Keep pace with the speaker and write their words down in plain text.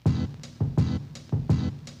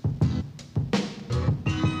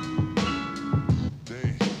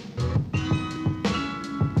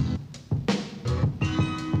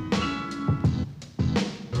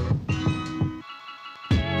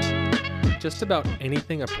just about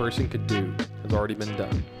anything a person could do has already been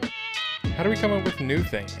done. How do we come up with new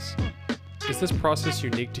things? Is this process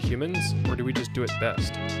unique to humans, or do we just do it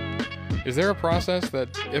best? Is there a process that,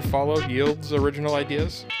 if followed, yields original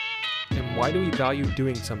ideas? And why do we value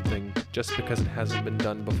doing something just because it hasn't been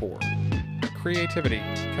done before? Creativity,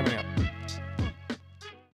 coming up.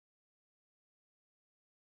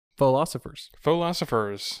 Philosophers.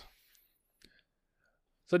 Philosophers.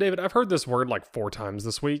 So, David, I've heard this word like 4 times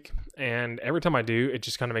this week, and every time I do, it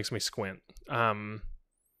just kind of makes me squint. Have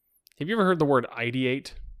you ever heard the word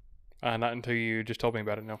ideate? Not until you just told me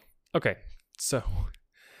about it, no. Okay, so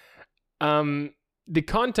the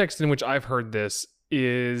context in which I've heard this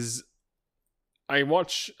is I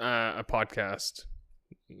watch a podcast.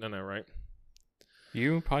 I know, right?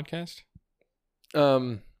 You podcast?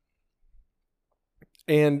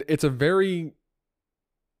 And it's a very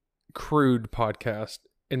crude podcast,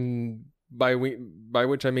 and by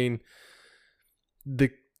which I mean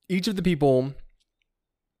each of the people.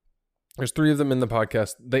 There's 3 of them in the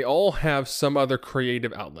podcast. They all have some other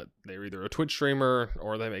creative outlet. They're either a Twitch streamer,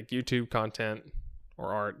 or they make YouTube content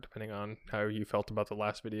or art, depending on how you felt about the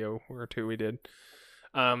last video or 2 we did.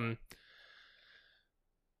 And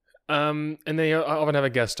they often have a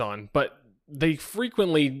guest on, but they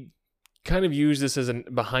frequently kind of use this as a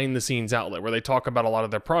behind-the-scenes outlet where they talk about a lot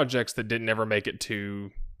of their projects that didn't ever make it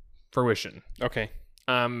to fruition. Okay.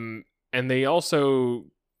 And they also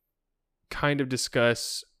kind of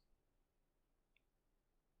discuss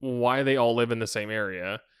why they all live in the same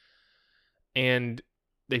area. And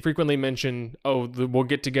they frequently mention, we'll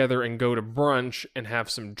get together and go to brunch and have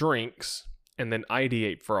some drinks and then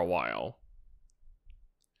ideate for a while.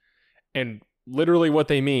 And literally what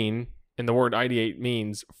they mean, and the word ideate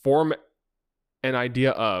means form an idea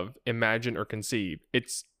of, imagine, or conceive.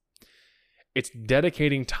 It's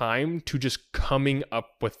dedicating time to just coming up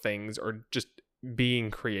with things, or just being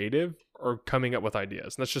creative, or coming up with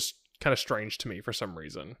ideas. And that's just kind of strange to me for some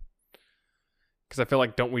reason. Because I feel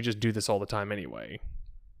like, don't we just do this all the time anyway?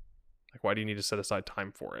 Like, why do you need to set aside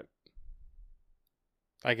time for it?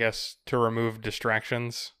 I guess to remove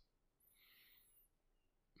distractions.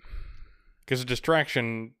 Because a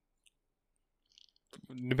distraction,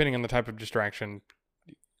 depending on the type of distraction,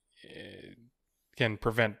 can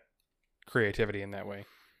prevent creativity in that way.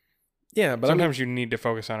 Yeah, but sometimes you need to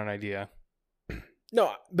focus on an idea.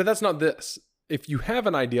 No, but that's not this. If you have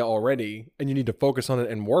an idea already and you need to focus on it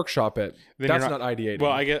and workshop it, then that's not ideating.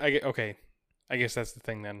 Well, I get okay. I guess that's the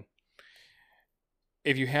thing then.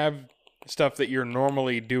 If you have stuff that you're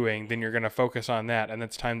normally doing, then you're going to focus on that, and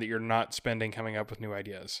that's time that you're not spending coming up with new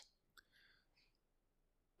ideas.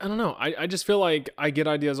 I don't know. I just feel like I get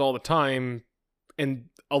ideas all the time, and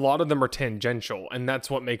a lot of them are tangential, and that's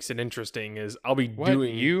what makes it interesting. Is I'll be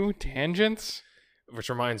doing tangents, which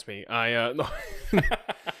reminds me,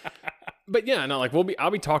 But yeah, no, like I'll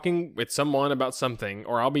be talking with someone about something,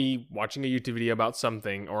 or I'll be watching a YouTube video about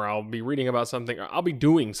something, or I'll be reading about something, or I'll be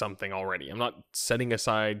doing something already. I'm not setting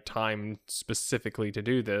aside time specifically to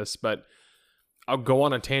do this, but I'll go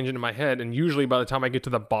on a tangent in my head, and usually by the time I get to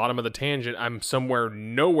the bottom of the tangent, I'm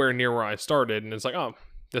nowhere near where I started, and it's like, oh,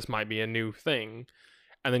 this might be a new thing.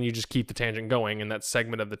 And then you just keep the tangent going, and that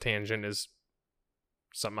segment of the tangent is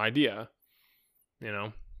some idea, you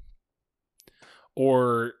know?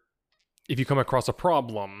 Or if you come across a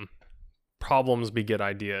problem, problems beget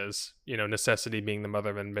ideas, necessity being the mother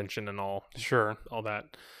of invention and all. Sure. All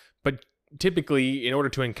that. But typically, in order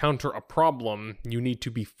to encounter a problem, you need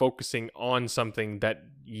to be focusing on something that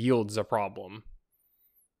yields a problem,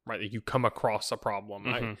 right? Like you come across a problem.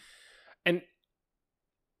 Mm-hmm.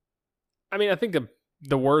 I think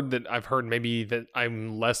the word that I've heard maybe that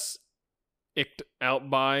I'm less icked out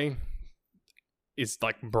by is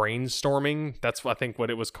like brainstorming. That's I think what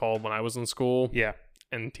it was called when I was in school. Yeah.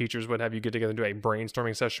 And teachers would have you get together and do a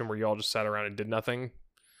brainstorming session where you all just sat around and did nothing.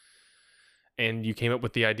 And you came up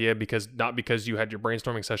with the idea not because you had your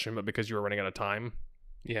brainstorming session, but because you were running out of time.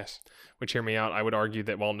 Yes. Which, hear me out, I would argue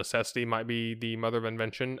that while necessity might be the mother of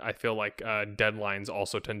invention, I feel like deadlines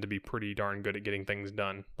also tend to be pretty darn good at getting things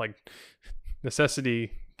done. Like,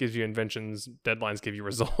 necessity gives you inventions, deadlines give you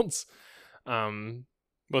results. Well,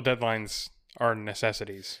 deadlines are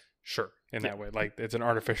necessities. Sure. In that way. Like, it's an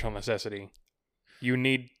artificial necessity. You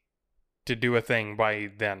need to do a thing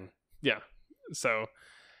by then. Yeah. So,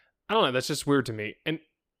 I don't know. That's just weird to me. And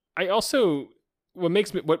I also, what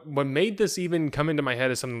made this even come into my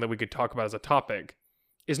head as something that we could talk about as a topic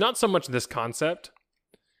is not so much this concept.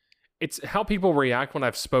 It's how people react when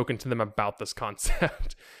I've spoken to them about this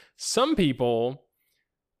concept. Some people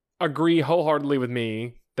agree wholeheartedly with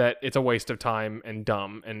me that it's a waste of time and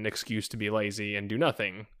dumb and an excuse to be lazy and do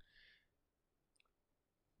nothing.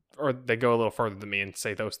 or they go a little further than me and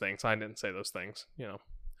say those things. I didn't say those things,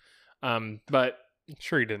 but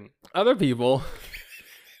Sure you didn't. other people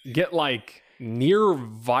get like near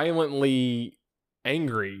violently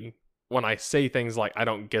angry when I say things like, I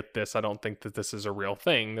don't get this. I don't think that this is a real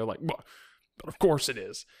thing. They're like, but of course it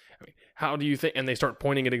is. I mean, how do you think? And they start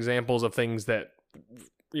pointing at examples of things that,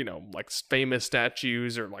 like famous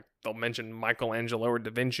statues, or like they'll mention Michelangelo or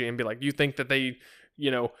Da Vinci and be like, you think that they,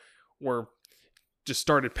 were just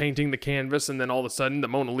started painting the canvas and then all of a sudden the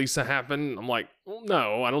Mona Lisa happened? I'm like, well,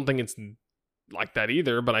 no, I don't think it's like that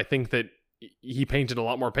either. But I think that he painted a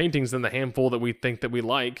lot more paintings than the handful that we think that we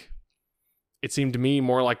like. It seemed to me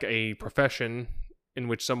more like a profession in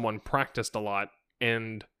which someone practiced a lot,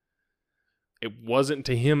 and it wasn't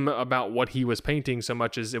to him about what he was painting so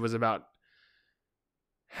much as it was about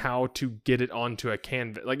how to get it onto a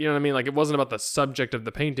canvas. Like, you know what I mean? Like, it wasn't about the subject of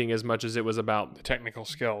the painting as much as it was about The technical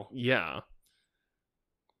skill. Yeah.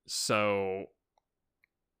 So,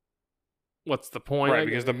 what's the point? Right,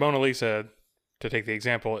 because the Mona Lisa, to take the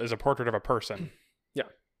example, is a portrait of a person. Yeah.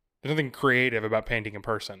 There's nothing creative about painting a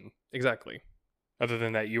person. Exactly. Other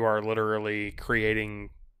than that, you are literally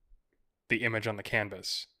creating the image on the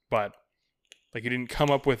canvas. But, like, you didn't come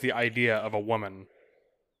up with the idea of a woman.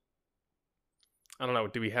 I don't know.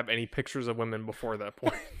 Do we have any pictures of women before that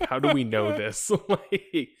point? How do we know this?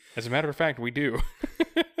 As a matter of fact, we do.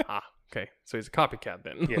 Okay. So he's a copycat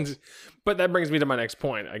then. Yes. But that brings me to my next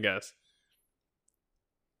point, I guess.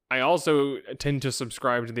 I also tend to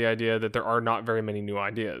subscribe to the idea that there are not very many new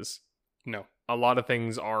ideas. No. A lot of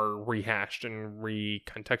things are rehashed and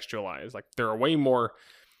recontextualized. Like, there are way more.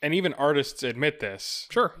 And even artists admit this.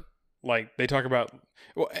 Sure. Like, they talk about,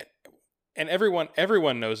 well, and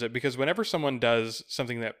everyone knows it, because whenever someone does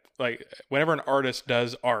something that, like, whenever an artist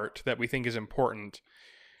does art that we think is important,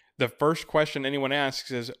 the first question anyone asks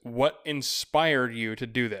is, what inspired you to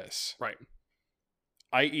do this? Right.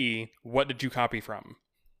 I.e., what did you copy from?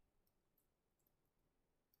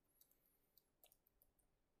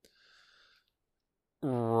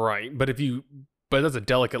 Right. But that's a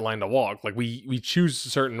delicate line to walk. Like, we choose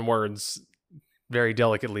certain words very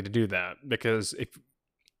delicately to do that, because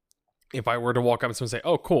if I were to walk up and someone say,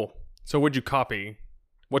 oh, cool, so what'd you copy?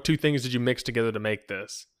 What two things did you mix together to make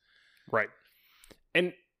this? Right.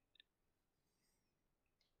 And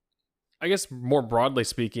I guess more broadly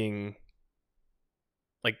speaking,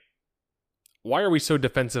 like, why are we so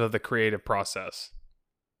defensive of the creative process?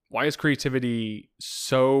 Why is creativity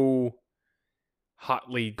so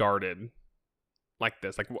hotly guarded like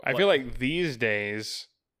this? Like, I feel like these days...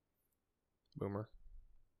 Boomer.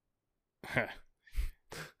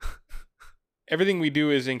 Everything we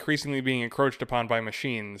do is increasingly being encroached upon by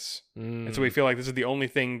machines. And so we feel like this is the only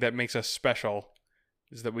thing that makes us special,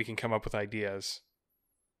 is that we can come up with ideas.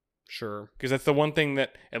 Sure. Because that's the one thing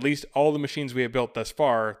that, at least all the machines we have built thus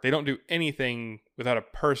far, they don't do anything without a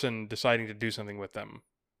person deciding to do something with them.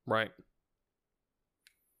 Right.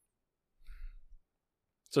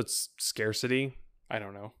 So it's scarcity? I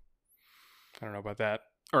don't know about that.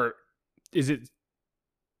 Or is it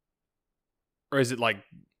like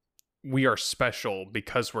we are special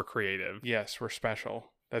because we're creative? Yes, we're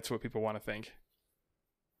special. That's what people want to think.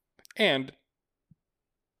 And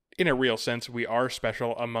in a real sense, we are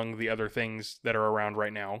special among the other things that are around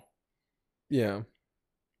right now. Yeah.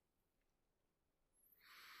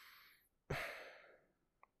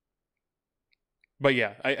 But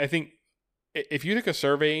yeah, I think if you took a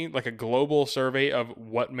survey, like a global survey of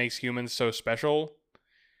what makes humans so special,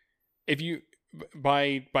 if you,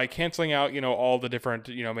 by canceling out, all the different,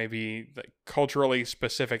 maybe like culturally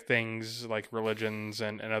specific things like religions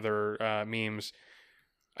and other memes,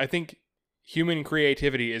 I think human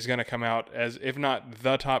creativity is going to come out as, if not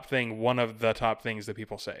the top thing, one of the top things that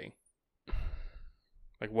people say.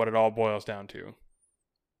 Like, what it all boils down to.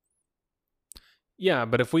 Yeah,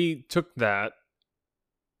 but if we took that,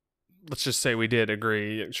 let's just say we did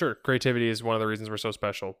agree, sure, creativity is one of the reasons we're so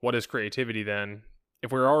special. What is creativity then?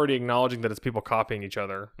 If we're already acknowledging that it's people copying each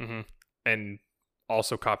other, and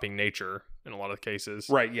also copying nature in a lot of cases.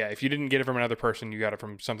 Right, yeah. If you didn't get it from another person, you got it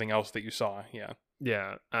from something else that you saw, yeah.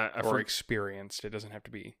 Yeah. Or experienced. It doesn't have to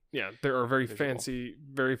be. Yeah, there are very visual.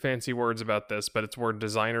 very fancy words about this, but it's where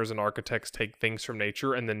designers and architects take things from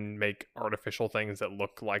nature and then make artificial things that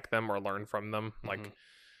look like them or learn from them. Like,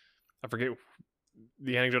 I forget,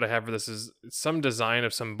 the anecdote I have for this is some design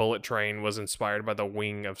of some bullet train was inspired by the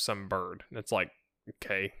wing of some bird. And it's like,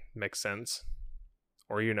 okay, makes sense.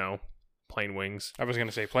 Or, plane wings. I was going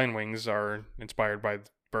to say plane wings are inspired by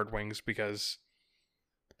bird wings because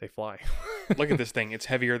they fly. Look at this thing. It's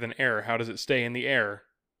heavier than air. How does it stay in the air?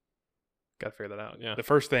 Gotta figure that out, yeah. The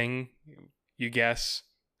first thing you guess,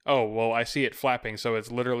 oh, well, I see it flapping, so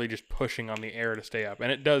it's literally just pushing on the air to stay up.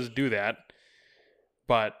 And it does do that,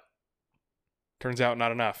 but turns out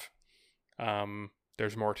not enough.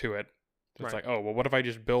 There's more to it. So it's Right. like, oh, well, what if I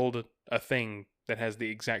just build a thing that has the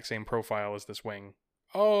exact same profile as this wing?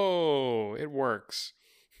 Oh, it works.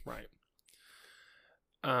 Right.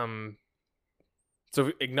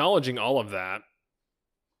 So acknowledging all of that,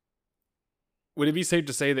 would it be safe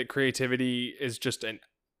to say that creativity is just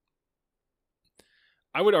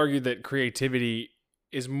I would argue that creativity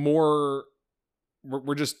is more,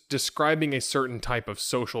 we're just describing a certain type of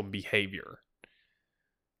social behavior.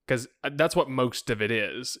 Because that's what most of it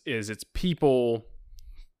is it's people,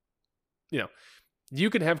 you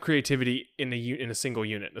can have creativity in a single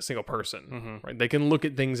unit, a single person, right? They can look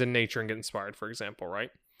at things in nature and get inspired, for example, right?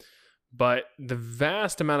 But the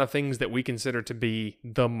vast amount of things that we consider to be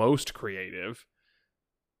the most creative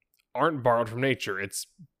aren't borrowed from nature. It's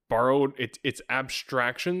borrowed, it's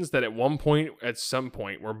abstractions that at some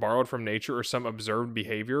point were borrowed from nature or some observed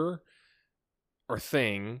behavior or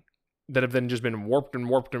thing that have then just been warped and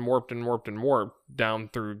warped and warped and warped and warped down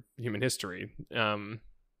through human history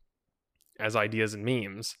as ideas and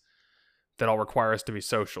memes that all require us to be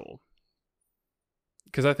social.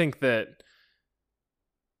 Because I think that,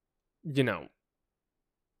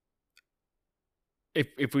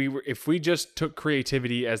 if we just took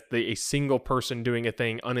creativity as a single person doing a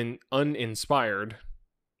thing uninspired,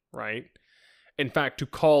 right? In fact, to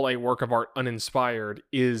call a work of art uninspired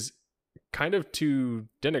is kind of to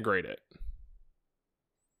denigrate it,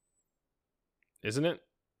 isn't it?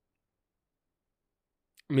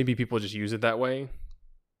 Maybe people just use it that way.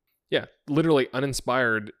 Yeah, literally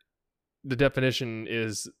uninspired. The definition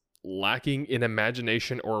is lacking in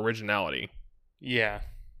imagination or originality. Yeah.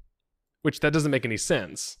 Which that doesn't make any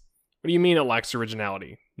sense. What do you mean it lacks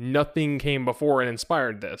originality? Nothing came before and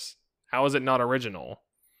inspired this. How is it not original?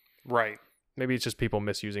 Right. Maybe it's just people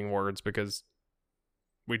misusing words because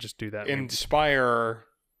we just do that. Inspire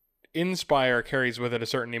carries with it a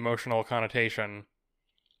certain emotional connotation.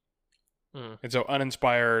 And so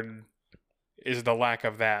uninspired is the lack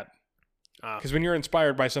of that. Because when you're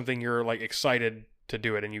inspired by something, you're like excited to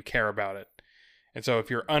do it and you care about it. And so if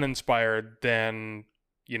you're uninspired, then,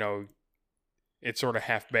 it's sort of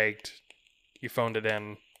half-baked. You phoned it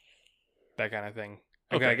in. That kind of thing.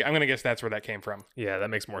 Okay. I'm going to guess that's where that came from. Yeah, that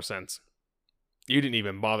makes more sense. You didn't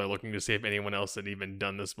even bother looking to see if anyone else had even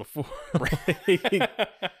done this before. Right?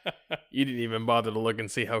 You didn't even bother to look and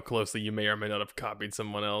see how closely you may or may not have copied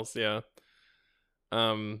someone else. Yeah.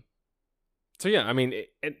 So yeah, I mean,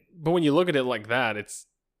 but when you look at it like that, it's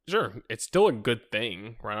still a good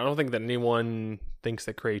thing, right? I don't think that anyone thinks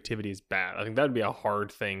that creativity is bad. I think that'd be a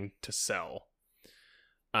hard thing to sell.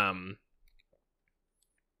 But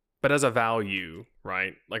as a value,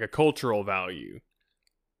 right? Like a cultural value,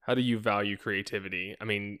 how do you value creativity? I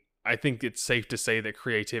mean, I think it's safe to say that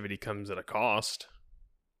creativity comes at a cost.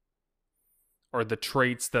 Or the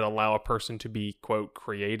traits that allow a person to be, quote,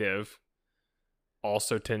 creative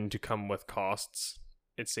also tend to come with costs,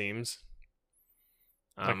 it seems.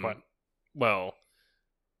 Like what? Well,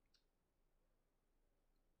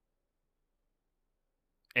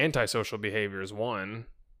 antisocial behavior is one.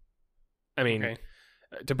 I mean,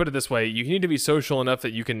 to put it this way, you need to be social enough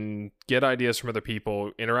that you can get ideas from other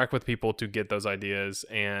people, interact with people to get those ideas,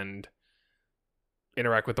 and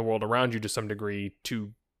interact with the world around you to some degree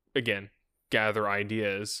to, again, gather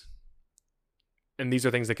ideas. And these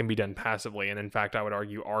are things that can be done passively, and in fact, I would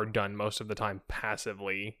argue are done most of the time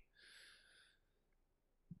passively.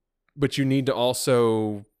 But you need to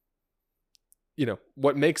also,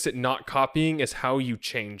 what makes it not copying is how you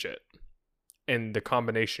change it and the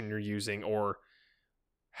combination you're using, or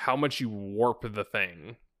how much you warp the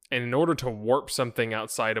thing. And in order to warp something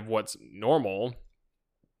outside of what's normal,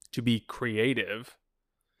 to be creative,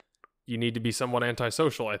 you need to be somewhat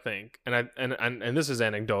antisocial, I think. And this is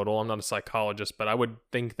anecdotal. I'm not a psychologist, but I would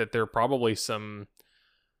think that there's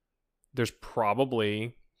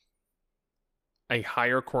probably a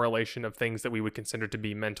higher correlation of things that we would consider to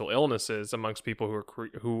be mental illnesses amongst people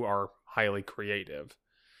who are highly creative.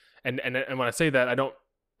 And when I say that, I don't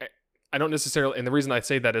necessarily, and the reason I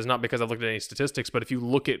say that is not because I've looked at any statistics, but if you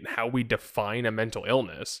look at how we define a mental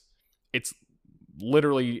illness, it's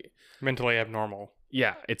literally mentally abnormal.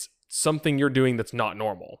 Yeah, it's something you're doing that's not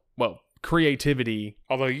normal. Well, creativity.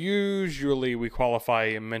 Although usually we qualify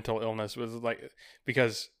a mental illness with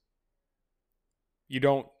because you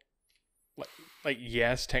don't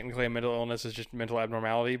yes, technically a mental illness is just mental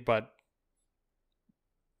abnormality, but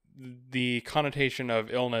the connotation of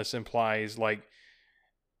illness implies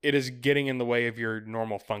it is getting in the way of your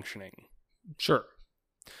normal functioning. Sure.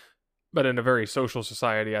 But in a very social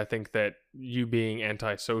society, I think that you being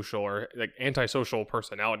antisocial or like antisocial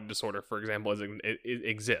personality disorder, for example, it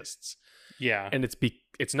exists. Yeah. And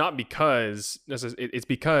it's not because it's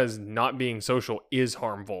because not being social is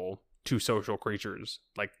harmful to social creatures.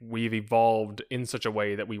 Like, we've evolved in such a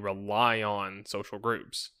way that we rely on social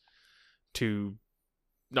groups to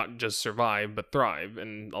not just survive but thrive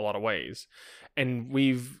in a lot of ways. And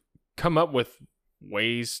we've come up with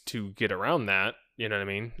ways to get around that, you know what I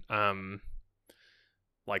mean?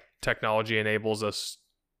 Like, technology and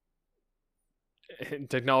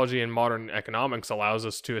modern economics allows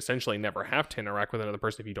us to essentially never have to interact with another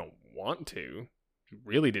person if you don't want to. If you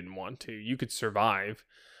really didn't want to, you could survive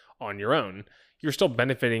on your own. You're still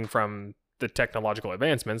benefiting from the technological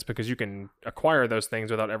advancements because you can acquire those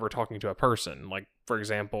things without ever talking to a person. Like, for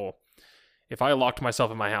example, if I locked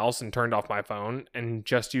myself in my house and turned off my phone and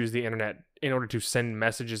just used the internet in order to send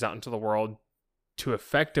messages out into the world to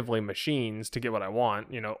effectively machines to get what I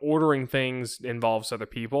want, ordering things involves other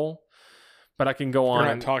people, but I can go on.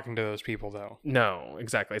 You're not talking to those people, though. No,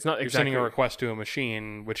 exactly. It's not You're exactly sending a request to a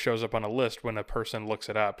machine, which shows up on a list when a person looks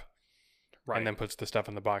it up, right, and then puts the stuff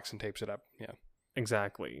in the box and tapes it up. Yeah,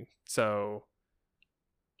 exactly. So,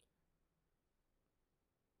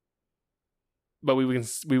 but we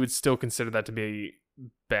would still consider that to be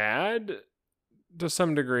bad to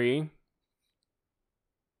some degree.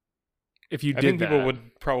 If you I think people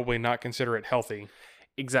would probably not consider it healthy.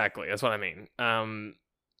 Exactly, that's what I mean.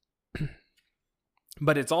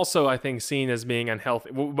 But it's also, I think, seen as being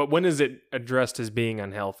unhealthy. But when is it addressed as being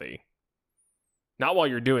unhealthy? Not while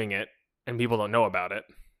you're doing it and people don't know about it,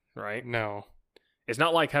 right? No. It's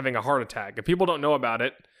not like having a heart attack. If people don't know about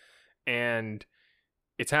it and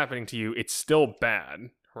it's happening to you, it's still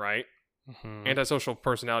bad, right? Mm-hmm. Antisocial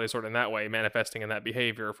personality disorder in that way, manifesting in that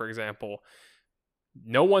behavior, for example.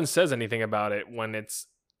 No one says anything about it when it's,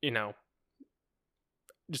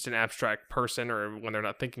 just an abstract person or when they're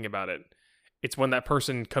not thinking about it. It's when that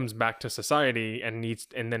person comes back to society and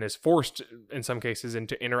then is forced, in some cases,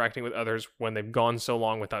 into interacting with others when they've gone so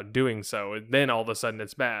long without doing so. Then all of a sudden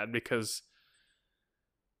it's bad because...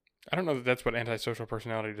 I don't know that that's what antisocial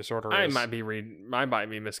personality disorder is. I might be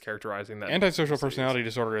mischaracterizing that. Antisocial personality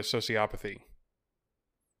disorder is sociopathy.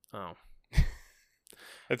 Oh.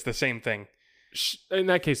 It's the same thing. In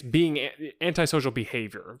that case, being antisocial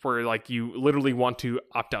behavior, where like you literally want to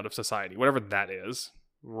opt out of society, whatever that is.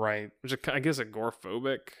 Right. Which I guess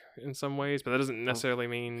agoraphobic in some ways, but that doesn't necessarily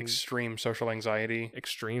mean... Extreme social anxiety.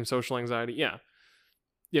 Extreme social anxiety, yeah.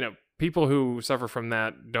 People who suffer from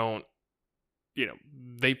that don't,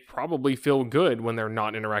 they probably feel good when they're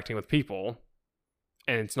not interacting with people.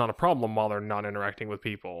 And it's not a problem while they're not interacting with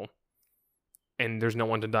people. And there's no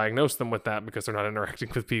one to diagnose them with that because they're not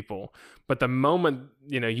interacting with people. But the moment,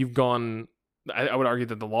 you've gone... I would argue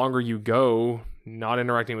that the longer you go not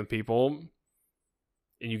interacting with people...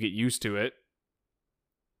 and you get used to it,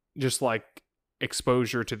 just like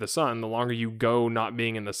exposure to the sun, the longer you go not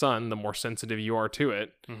being in the sun, the more sensitive you are to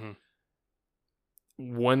it. Mm-hmm.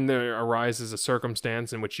 When there arises a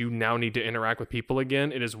circumstance in which you now need to interact with people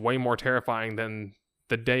again, it is way more terrifying than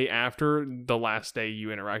the day after the last day you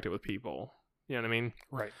interacted with people. You know what I mean?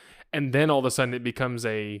 Right. And then all of a sudden it becomes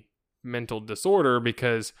a mental disorder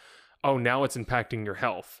because, now it's impacting your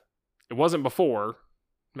health. It wasn't before,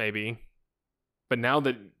 maybe. But now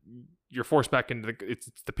that you're forced back into it's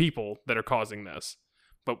the people that are causing this.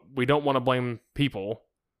 But we don't want to blame people.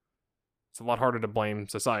 It's a lot harder to blame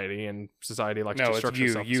society, and society likes to structure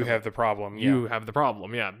itself. You have the problem. Yeah. You have the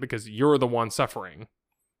problem, yeah, because you're the one suffering.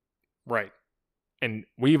 Right. And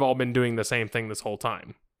we've all been doing the same thing this whole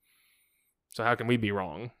time. So how can we be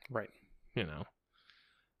wrong? Right.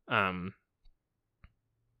 But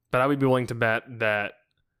I would be willing to bet that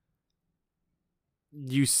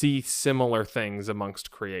you see similar things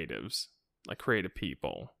amongst creatives, like creative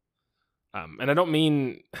people. And I don't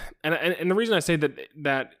mean, and the reason I say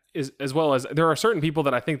that is, as well as there are certain people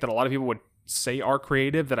that I think that a lot of people would say are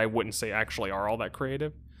creative that I wouldn't say actually are all that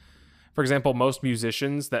creative. For example, most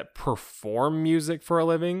musicians that perform music for a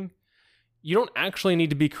living, you don't actually need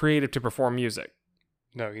to be creative to perform music.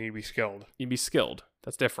 No, you need to be skilled. You need to be skilled.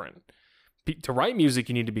 That's different. To write music,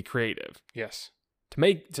 you need to be creative. Yes. To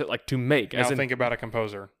make. Now think about a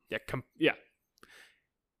composer. Yeah, yeah.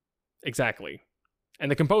 Exactly. And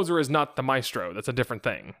the composer is not the maestro. That's a different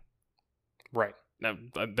thing. Right. Now,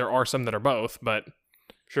 there are some that are both, but...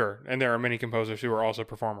 Sure, and there are many composers who are also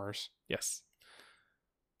performers. Yes.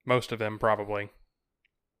 Most of them, probably.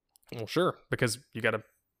 Well, sure, because you got to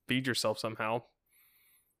feed yourself somehow.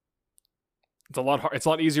 It's a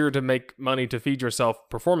lot easier to make money to feed yourself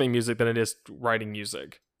performing music than it is writing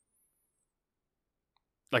music.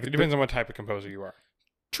 Like It depends on what type of composer you are.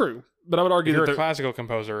 True, but I would argue If you're that a classical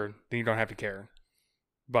composer, then you don't have to care.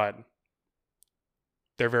 But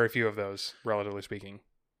there are very few of those, relatively speaking.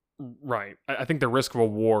 right. I think the risk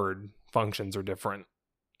reward functions are different.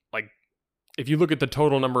 Like, if you look at the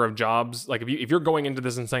total number of jobs, like if you're going into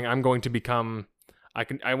this and saying I'm going to become,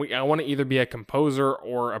 I want to either be a composer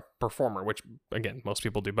or a performer, which again most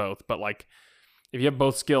people do both. But like, if you have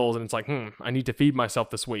both skills and it's like, I need to feed myself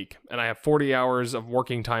this week, and I have 40 hours of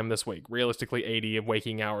working time this week, realistically 80 of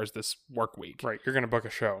waking hours this work week. Right, you're going to book a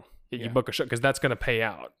show. You book a show because that's going to pay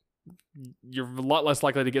out. You're a lot less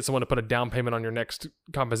likely to get someone to put a down payment on your next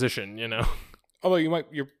composition, you know? Although you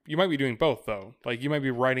might be doing both though. Like you might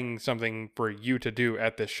be writing something for you to do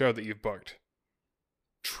at this show that you've booked.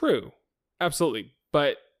 True. Absolutely.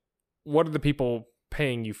 But what are the people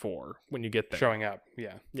paying you for when you get there? Showing up.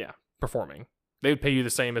 Yeah. Yeah. Performing. They would pay you the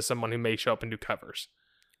same as someone who may show up and do covers.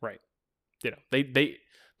 Right. You know, the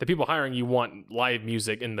people hiring you want live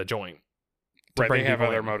music in the joint. Right. They have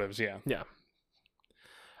other in. motives. Yeah. Yeah.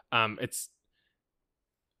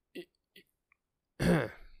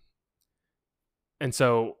 And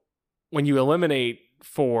so when you eliminate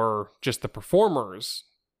for just the performers,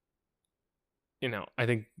 you know, I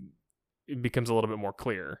think it becomes a little bit more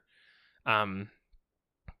clear.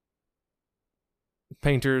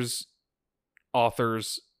 Painters,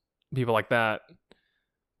 authors, people like that,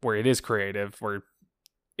 where it is creative, where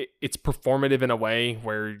it's performative in a way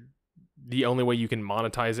where the only way you can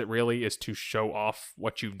monetize it really is to show off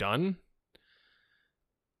what you've done.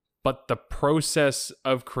 But the process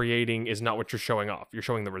of creating is not what you're showing off. You're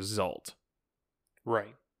showing the result.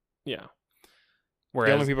 Right. Yeah. Whereas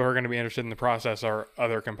the only people who are going to be interested in the process are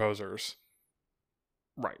other composers.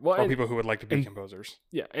 Right. Well, or people who would like to be composers.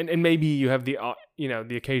 Yeah, and maybe you have the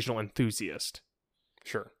the occasional enthusiast.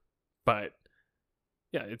 Sure. But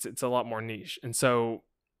yeah, it's a lot more niche. And so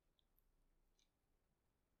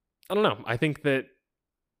I don't know. I think that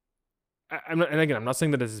I'm not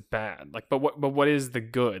saying that this is bad. Like, but what is the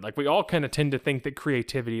good? Like, we all kind of tend to think that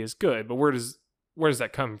creativity is good, but where does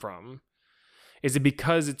that come from? Is it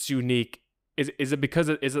because it's unique? Is it because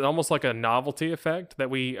is it almost like a novelty effect that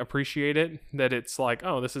we appreciate it? That it's like,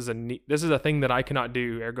 oh, this is a thing that I cannot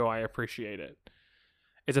do, ergo I appreciate it.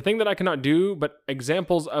 It's a thing that I cannot do, but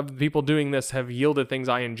examples of people doing this have yielded things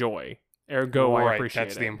I enjoy, ergo I appreciate it.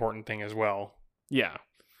 That's the important thing as well. Yeah.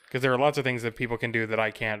 Because there are lots of things that people can do that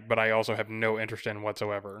I can't, but I also have no interest in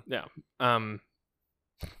whatsoever. Yeah.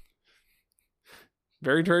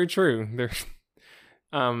 Very, very true. There's,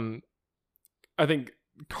 I think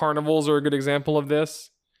carnivals are a good example of this,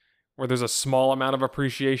 where there's a small amount of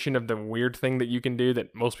appreciation of the weird thing that you can do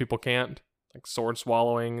that most people can't, like sword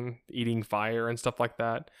swallowing, eating fire, and stuff like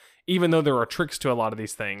that. Even though there are tricks to a lot of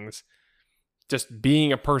these things, just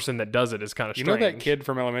being a person that does it is kind of strange. You know that kid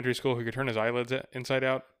from elementary school who could turn his eyelids inside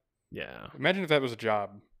out? Yeah. Imagine if that was a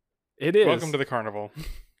job. It is. Welcome to the carnival.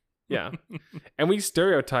 Yeah. And we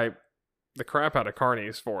stereotype the crap out of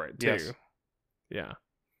carnies for it, too. Yes. Yeah.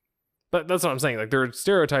 But that's what I'm saying. Like, there are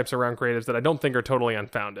stereotypes around creatives that I don't think are totally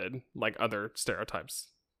unfounded, like other stereotypes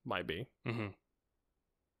might be. Mm-hmm.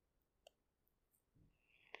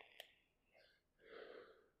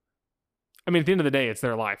 I mean, at the end of the day, it's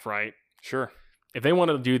their life, right? Sure. If they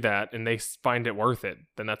want to do that and they find it worth it,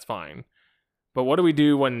 then that's fine. But what do we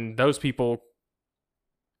do when those people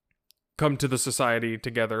come to the society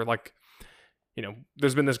together? Like,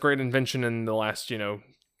 there's been this great invention in the last,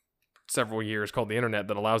 several years called the internet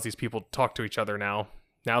that allows these people to talk to each other now.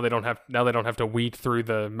 Now they don't have to weed through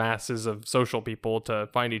the masses of social people to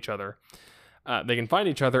find each other. They can find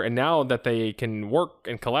each other, and now that they can work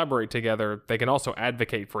and collaborate together, they can also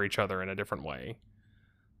advocate for each other in a different way.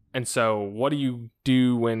 And so what do you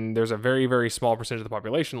do when there's a very, very small percentage of the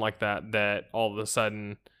population like that all of a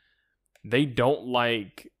sudden they don't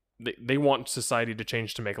like, they want society to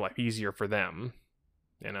change to make life easier for them,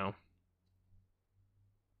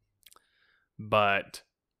 But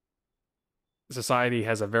society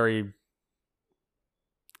don't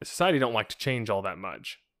like to change all that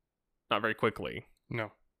much. Not very quickly.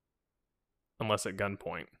 No. Unless at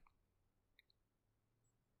gunpoint.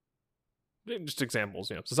 Just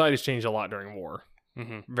examples, society's changed a lot during war,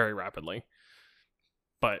 very rapidly.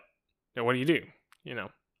 But what do you do?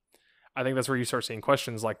 I think that's where you start seeing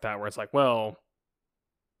questions like that, where it's like, well,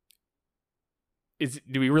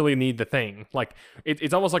 do we really need the thing? Like,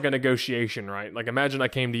 it's almost like a negotiation, right? Like, imagine I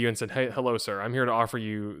came to you and said, hey, hello, sir, I'm here to offer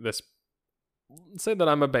you this. Say that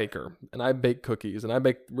I'm a baker and I bake cookies and I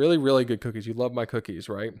bake really, really good cookies. You love my cookies,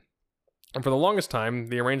 right? And for the longest time,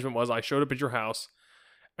 the arrangement was I showed up at your house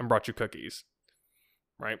and brought you cookies,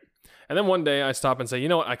 right? And then one day I stop and say, you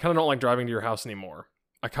know what? I kind of don't like driving to your house anymore.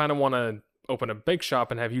 I kind of want to open a bake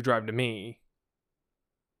shop and have you drive to me.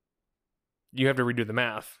 You have to redo the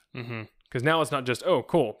math. Mm-hmm. Because now it's not just, oh,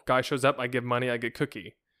 cool, guy shows up, I give money, I get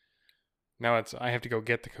cookie. Now it's, I have to go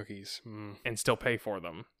get the cookies. And still pay for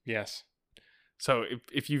them. Yes. So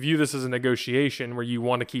if you view this as a negotiation where you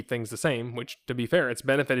want to keep things the same, which, to be fair, it's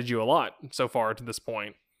benefited you a lot so far to this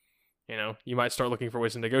point, you might start looking for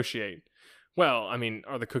ways to negotiate. Well, I mean,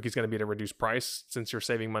 are the cookies going to be at a reduced price since you're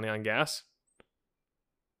saving money on gas?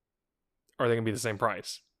 Or are they going to be the same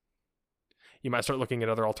price? You might start looking at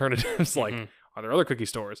other alternatives, like, are there other cookie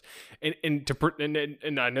stores?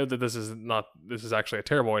 And I know that this is actually a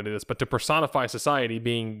terrible way to do this, but to personify society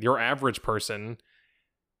being your average person,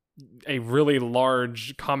 a really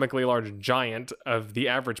large, comically large giant of the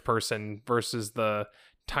average person versus the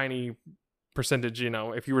tiny percentage,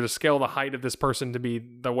 if you were to scale the height of this person to be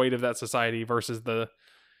the weight of that society versus the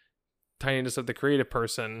tininess of the creative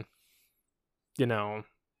person,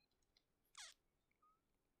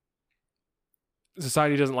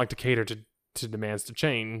 society doesn't like to cater to demands to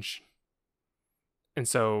change. And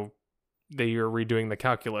so they are redoing the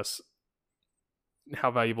calculus.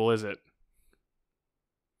 How valuable is it?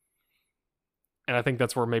 And I think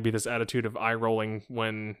that's where maybe this attitude of eye rolling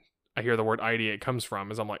when I hear the word ideate comes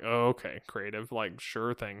from, is I'm like, oh, okay, creative, like,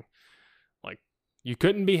 sure thing. Like, you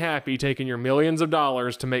couldn't be happy taking your millions of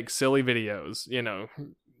dollars to make silly videos,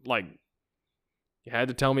 like, you had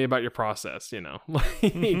to tell me about your process, and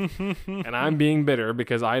I'm being bitter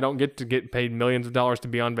because I don't get to get paid millions of dollars to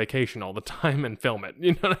be on vacation all the time and film it.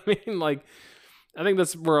 You know what I mean? Like, I think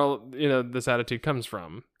that's where, this attitude comes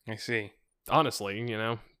from. I see. Honestly,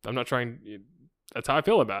 I'm not trying. That's how I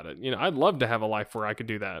feel about it. I'd love to have a life where I could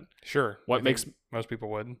do that. Sure. What makes most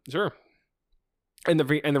people would. Sure. And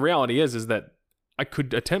the reality is that I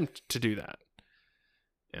could attempt to do that.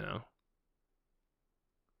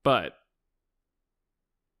 But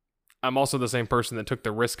I'm also the same person that took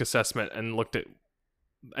the risk assessment and looked at,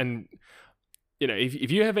 and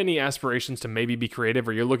if you have any aspirations to maybe be creative,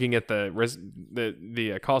 or you're looking at the risk,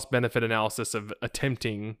 the cost benefit analysis of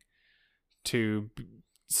attempting to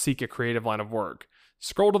seek a creative line of work,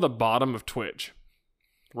 scroll to the bottom of Twitch.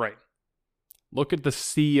 Right. Look at the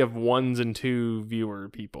sea of 1s and 2 viewer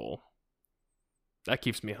people. That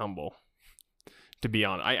keeps me humble. To be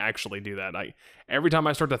honest, I actually do that. Every time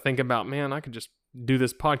I start to think about, man, I could just do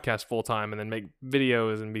this podcast full time and then make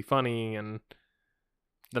videos and be funny, and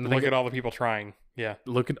then look at all the people trying. Yeah.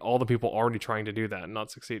 Look at all the people already trying to do that and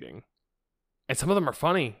not succeeding. And some of them are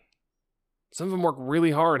funny. Some of them work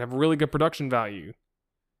really hard, have really good production value.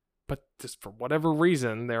 But just for whatever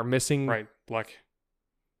reason, they're missing luck.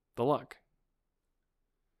 The luck.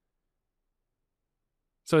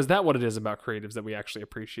 So is that what it is about creatives that we actually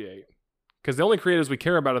appreciate? Because the only creatives we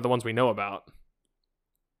care about are the ones we know about.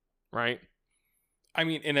 Right? I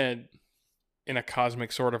mean, in a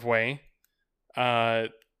cosmic sort of way,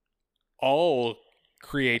 all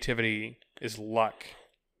creativity is luck.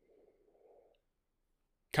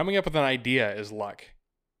 Coming up with an idea is luck.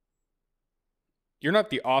 You're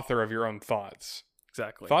not the author of your own thoughts.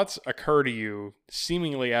 Exactly. Thoughts occur to you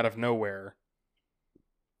seemingly out of nowhere.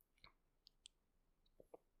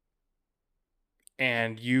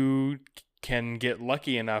 And you can get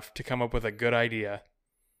lucky enough to come up with a good idea.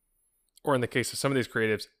 Or in the case of some of these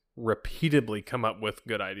creatives, repeatedly come up with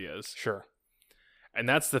good ideas. Sure. And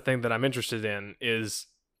that's the thing that I'm interested in, is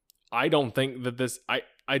I don't think that this...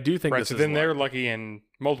 I do think this is so then luck. They're lucky in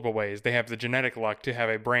multiple ways. They have the genetic luck to have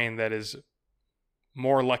a brain that is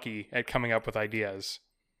more lucky at coming up with ideas.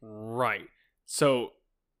 Right. So,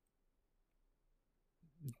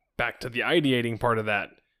 back to the ideating part of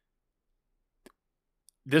that.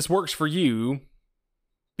 This works for you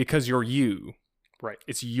because you're you. Right.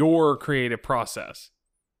 It's your creative process,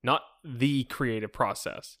 not the creative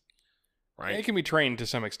process. Right. It can be trained to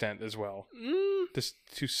some extent as well.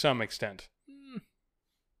 To some extent.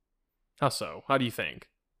 How so? How do you think?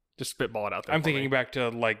 Just spitball it out there. I'm thinking back to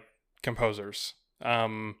like composers.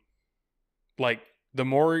 Like the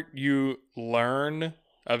more you learn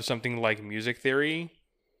of something like music theory,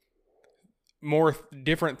 more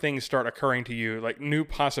different things start occurring to you, like new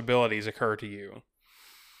possibilities occur to you.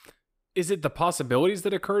 Is it the possibilities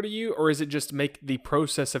that occur to you, or is it just make the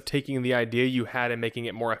process of taking the idea you had and making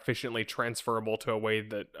it more efficiently transferable to a way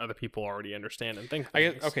that other people already understand and think? I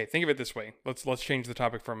guess, okay, think of it this way. Let's change the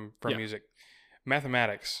topic from music.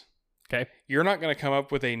 Mathematics. Okay. You're not going to come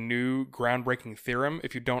up with a new groundbreaking theorem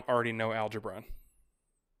if you don't already know algebra.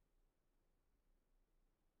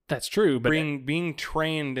 That's true, but being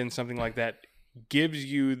trained in something like that gives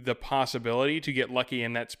you the possibility to get lucky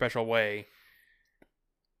in that special way.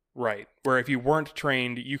 Right. Where if you weren't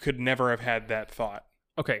trained, you could never have had that thought.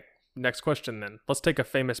 Okay, next question then. Let's take a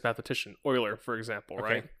famous mathematician, Euler, for example,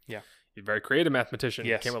 Okay. right? Yeah. He's a very creative mathematician.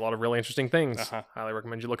 Yes. He came with a lot of really interesting things. Uh-huh. Highly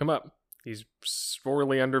recommend you look him up. He's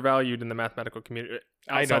sorely undervalued in the mathematical community.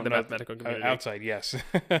 I Outside don't the know. mathematical community. Outside, yes.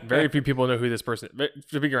 Very few people know who this person is.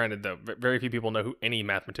 To be granted, though, very few people know who any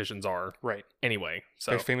mathematicians are Right. anyway.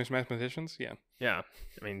 So, There's famous mathematicians? Yeah. yeah.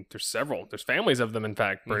 I mean, there's several. There's families of them, in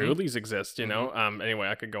fact. Mhm. Bernoulli's exist, you know? Anyway,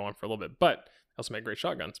 I could go on for a little bit. But they also make great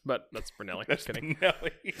shotguns. But that's Brunelli. That's Just kidding.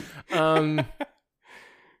 Nelly.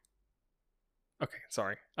 Okay,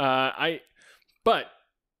 sorry. But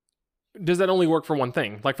does that only work for one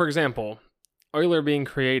thing? Like, for example, Euler being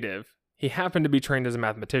creative, he happened to be trained as a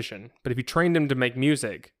mathematician, but if you trained him to make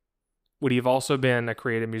music, would he have also been a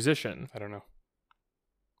creative musician? I don't know.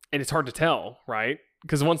 And it's hard to tell, right?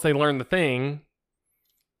 Because once they learn the thing,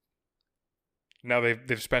 Now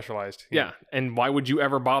they've specialized. yeah. And why would you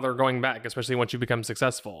ever bother going back, especially once you become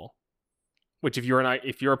successful? Which, if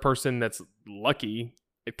you're a person that's lucky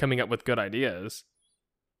at coming up with good ideas,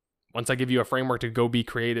 once I give you a framework to go be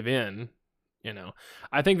creative in, you know,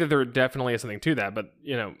 I think that there definitely is something to that. But,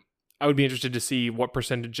 you know, I would be interested to see what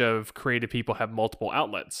percentage of creative people have multiple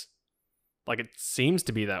outlets. Like, it seems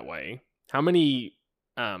to be that way. How many,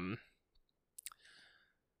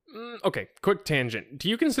 okay, quick tangent. Do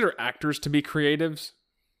you consider actors to be creatives?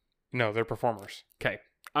 No, they're performers. Okay,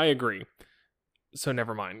 I agree. So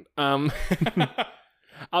never mind.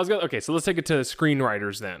 Okay, so let's take it to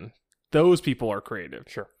screenwriters then. Those people are creative.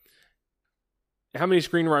 Sure. How many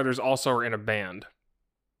screenwriters also are in a band?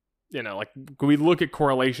 You know, like, can we look at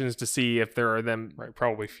correlations to see if there are them? Right.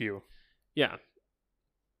 Probably few. Yeah.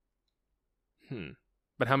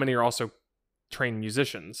 But how many are also trained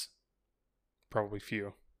musicians? Probably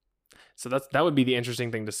few. So that would be the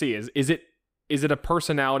interesting thing to see. Is it a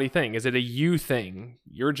personality thing? Is it a you thing?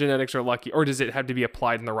 Your genetics are lucky, or does it have to be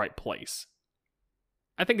applied in the right place?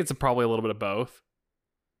 I think it's probably a little bit of both.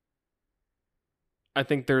 I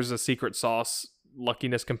think there's a secret sauce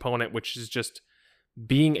luckiness component, which is just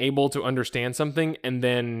being able to understand something and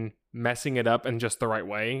then messing it up in just the right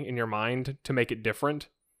way in your mind to make it different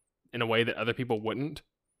in a way that other people wouldn't,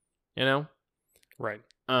 you know? Right.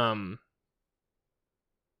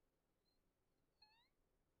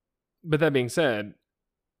 But that being said,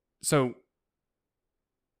 so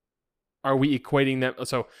are we equating them?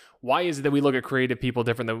 So why is it that we look at creative people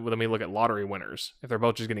different than we look at lottery winners if they're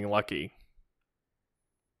both just getting lucky?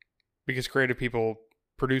 Because creative people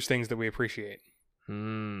produce things that we appreciate.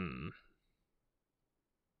 Okay,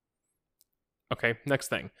 next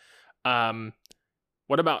thing.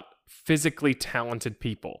 What about physically talented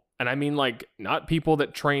people? And I mean, like, not people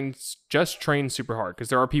that just train super hard, because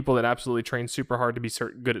there are people that absolutely train super hard to be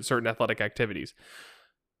good at certain athletic activities.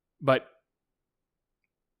 But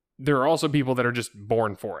there are also people that are just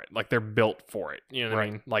born for it. Like, they're built for it. You know what I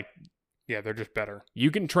mean? Like, yeah, they're just better.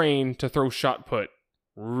 You can train to throw shot put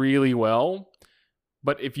really well,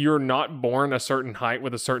 but if you're not born a certain height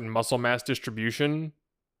with a certain muscle mass distribution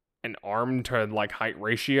and arm to like height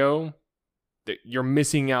ratio, you're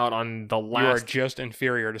missing out on the last. You are just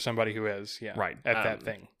inferior to somebody who is, yeah, right at that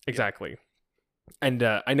thing. Exactly. Yeah. And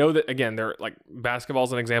I know that, again, they're like,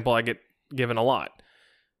 basketball's an example I get given a lot.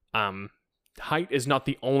 Height is not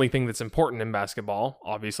the only thing that's important in basketball.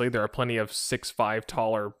 Obviously, there are plenty of 6'5"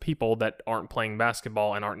 taller people that aren't playing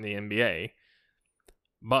basketball and aren't in the NBA.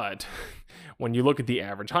 But when you look at the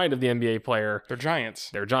average height of the NBA player, they're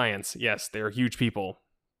giants. They're giants. Yes, they're huge people.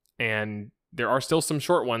 And there are still some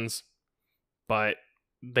short ones, but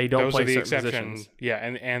they don't play certain positions. Yeah,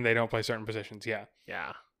 and they don't play certain positions. Yeah.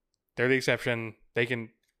 Yeah. They're the exception. They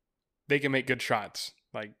can make good shots.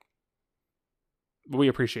 Like, we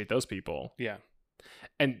appreciate those people. Yeah.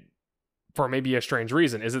 And for maybe a strange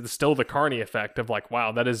reason, is it still the Carney effect of like,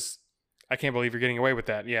 wow, I can't believe you're getting away with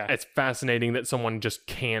that. Yeah. It's fascinating that someone just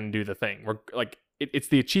can do the thing. We're like, it's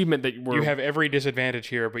the achievement that you have every disadvantage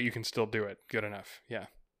here, but you can still do it. Good enough. Yeah.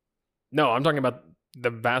 No, I'm talking about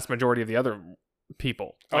the vast majority of the other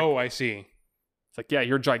people. Like, I see. It's like, yeah,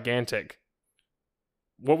 you're gigantic.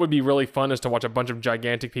 What would be really fun is to watch a bunch of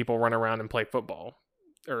gigantic people run around and play football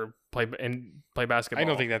or play basketball. I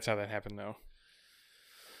don't think that's how that happened, though.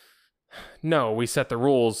 No, we set the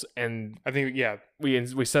rules, and I think, yeah,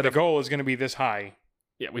 we set the goal is going to be this high.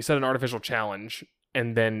 Yeah, we set an artificial challenge,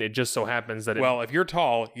 and then it just so happens that if you're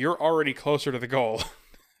tall, you're already closer to the goal.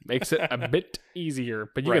 Makes it a bit easier,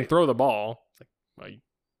 but you can throw the ball. It's like, well, you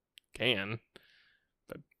can,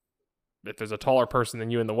 but if there's a taller person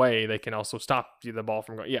than you in the way, they can also stop the ball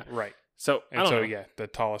from going. Yeah, right. So yeah, the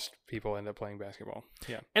tallest people end up playing basketball.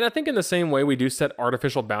 Yeah. And I think in the same way we do set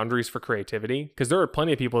artificial boundaries for creativity, because there are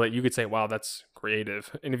plenty of people that you could say, wow, that's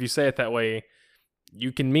creative. And if you say it that way,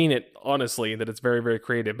 you can mean it honestly that it's very, very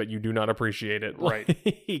creative, but you do not appreciate it. Right.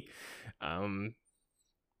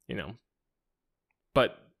 You know,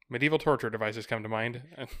 but Medieval torture devices come to mind.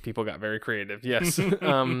 people got very creative. Yes.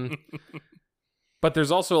 But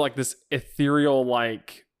there's also like this ethereal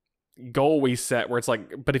like goal we set where it's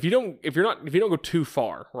like, but if you don't go too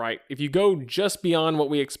far, right? If you go just beyond what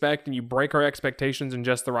we expect and you break our expectations in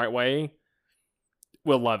just the right way,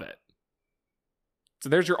 we'll love it. So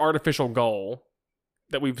there's your artificial goal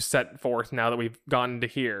that we've set forth now that we've gotten to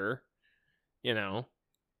here. You know,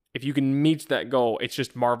 if you can meet that goal, it's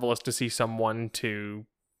just marvelous to see someone to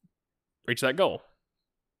reach that goal.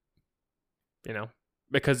 You know,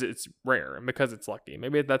 because it's rare and because it's lucky.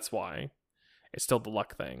 Maybe that's why it's still the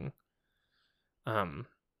luck thing. I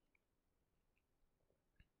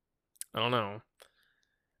don't know.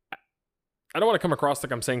 I don't want to come across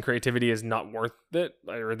like I'm saying creativity is not worth it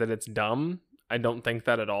or that it's dumb. I don't think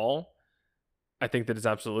that at all. I think that it's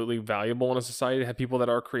absolutely valuable in a society to have people that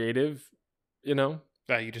are creative, you know?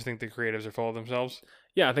 You just think the creatives are full of themselves?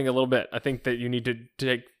 Yeah, I think a little bit. I think that you need to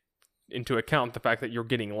take into account the fact that you're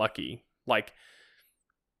getting lucky. Like,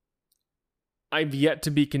 I've yet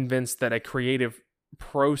to be convinced that a creative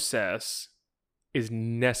process is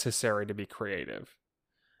necessary to be creative.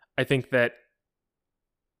 I think that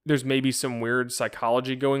there's maybe some weird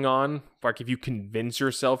psychology going on. Like if you convince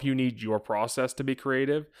yourself you need your process to be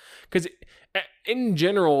creative. Because in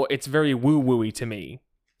general, it's very woo-wooey to me.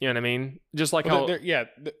 You know what I mean? Just like how...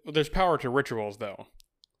 there's power to rituals, though.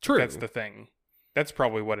 True. That's the thing. That's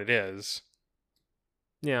probably what it is.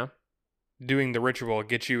 Yeah. Doing the ritual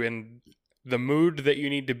gets you in the mood that you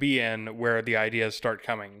need to be in where the ideas start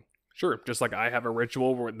coming. Sure. Just like I have a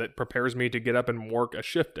ritual that prepares me to get up and work a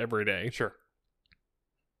shift every day. Sure.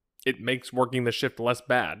 It makes working the shift less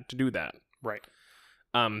bad to do that. Right.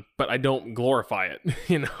 But I don't glorify it,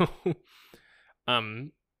 you know?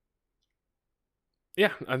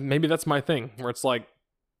 Yeah, maybe that's my thing, where it's like,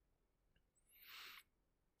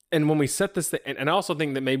 and when we set this thing, and I also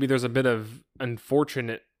think that maybe there's a bit of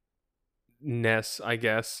unfortunateness, I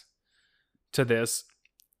guess, to this.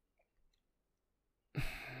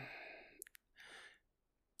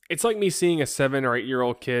 It's like me seeing a 7 or 8 year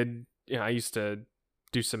old kid. You know, I used to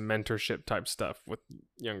do some mentorship type stuff with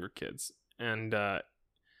younger kids, and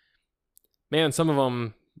man, some of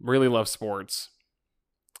them really love sports.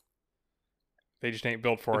 They just ain't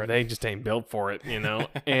built for it. They just ain't built for it, you know?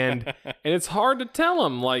 And it's hard to tell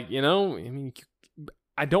them, like, you know, I mean,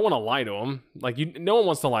 I don't want to lie to them. Like, no one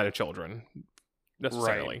wants to lie to children,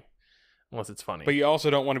 necessarily, right. Unless it's funny. But you also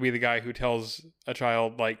don't want to be the guy who tells a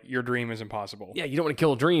child, like, your dream is impossible. Yeah, you don't want to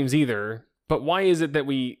kill dreams either. But why is it that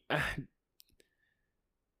we... I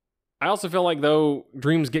also feel like, though,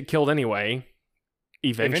 dreams get killed anyway,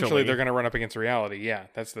 eventually. They're going to run up against reality. Yeah,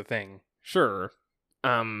 that's the thing. Sure.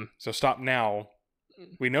 So stop now.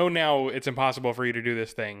 We know now it's impossible for you to do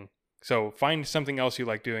this thing. So find something else you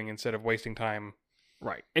like doing instead of wasting time.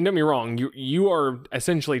 Right. And don't be wrong, you are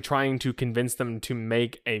essentially trying to convince them to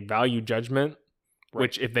make a value judgment, right.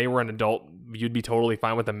 Which if they were an adult, you'd be totally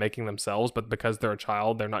fine with them making themselves, but because they're a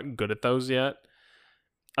child, they're not good at those yet.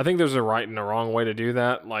 I think there's a right and a wrong way to do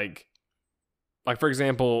that. Like for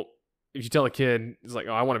example, if you tell a kid, it's like,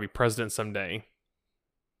 oh, I want to be president someday.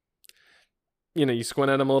 You know, you squint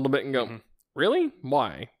at them a little bit and go, really?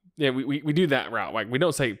 Why? Yeah, we do that route. Like, we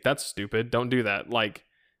don't say, that's stupid, don't do that. Like,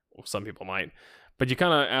 well, some people might. But you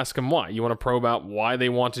kind of ask them why. You want to probe out why they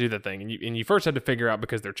want to do that thing. And you first have to figure out,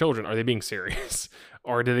 because they're children, are they being serious?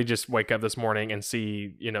 Or do they just wake up this morning and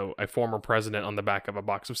see, you know, a former president on the back of a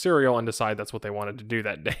box of cereal and decide that's what they wanted to do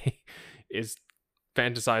that day? Is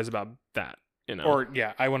fantasize about that, you know? Or,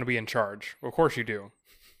 yeah, I want to be in charge. Well, of course you do.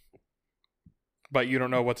 But you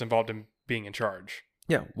don't know what's involved in being in charge.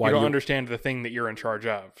 Yeah. Why you don't understand the thing that you're in charge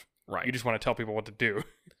of. Right. You just want to tell people what to do.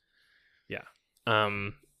 Yeah.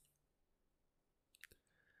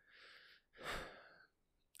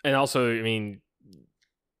 And also, I mean,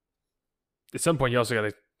 at some point you also got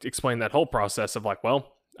to explain that whole process of like,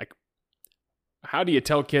 well, like, how do you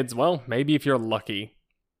tell kids, well, maybe if you're lucky,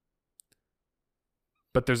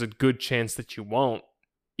 but there's a good chance that you won't,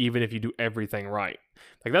 even if you do everything right.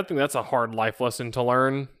 Like, that's a hard life lesson to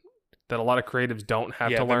learn that a lot of creatives don't have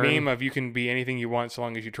to learn. Yeah, the meme of you can be anything you want so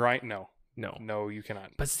long as you try. No, you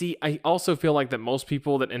cannot. But see, I also feel like that most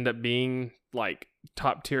people that end up being like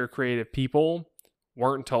top tier creative people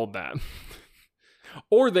weren't told that.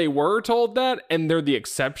 Or they were told that and they're the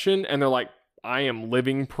exception, and they're like, I am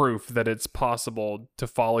living proof that it's possible to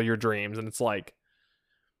follow your dreams. And it's like,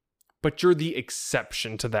 but you're the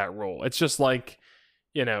exception to that rule. It's just like,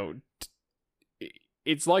 you know,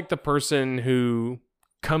 it's like the person who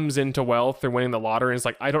comes into wealth through winning the lottery. And it's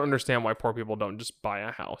like, I don't understand why poor people don't just buy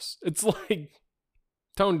a house. It's like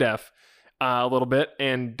tone deaf a little bit.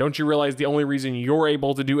 And don't you realize the only reason you're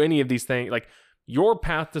able to do any of these things, like your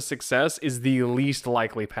path to success is the least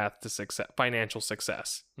likely path to success, financial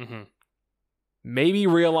success. Mm-hmm. Maybe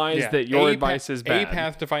realize that your advice is bad. A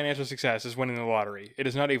path to financial success is winning the lottery. It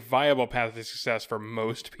is not a viable path to success for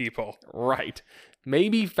most people. Right.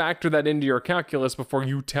 Maybe factor that into your calculus before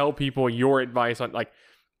you tell people your advice on, like,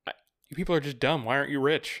 people are just dumb. Why aren't you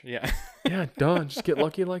rich? Yeah. Yeah, done. Just get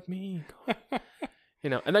lucky like me. You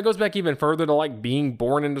know, and that goes back even further to like being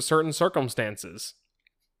born into certain circumstances.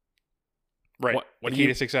 Right. What the do key you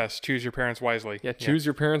to success: choose your parents wisely. Yeah, choose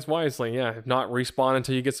your parents wisely. Yeah, if not, respawn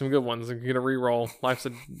until you get some good ones and get a reroll. Life's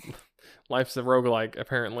a roguelike,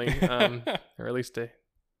 apparently, or at least to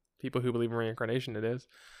people who believe in reincarnation, it is.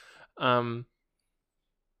 I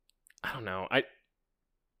don't know.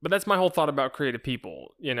 But that's my whole thought about creative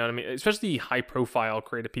people. You know what I mean? Especially high-profile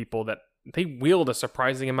creative people that they wield a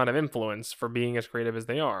surprising amount of influence for being as creative as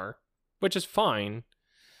they are, which is fine.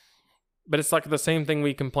 But it's like the same thing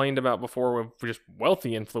we complained about before with just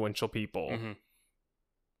wealthy, influential people. Mm-hmm.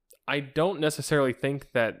 I don't necessarily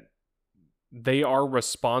think that they are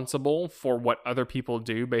responsible for what other people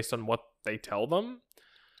do based on what they tell them.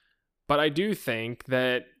 But I do think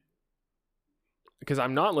that, because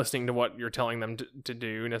I'm not listening to what you're telling them to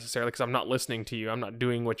do necessarily, because I'm not listening to you, I'm not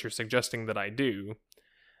doing what you're suggesting that I do,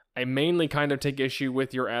 I mainly kind of take issue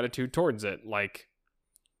with your attitude towards it. Like,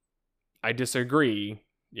 I disagree,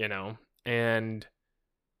 you know, and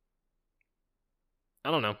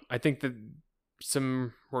I don't know. I think that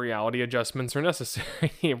some reality adjustments are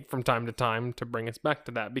necessary from time to time to bring us back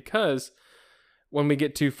to that, because when we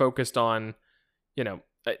get too focused on, you know,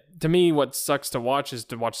 to me, what sucks to watch is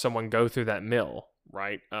to watch someone go through that mill,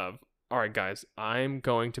 right? Of, all right, guys, I'm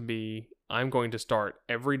going to start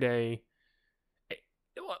every day.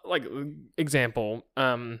 Like, example,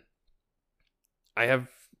 I have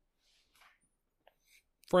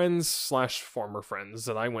friends / former friends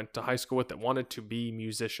that I went to high school with that wanted to be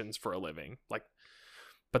musicians for a living. Like,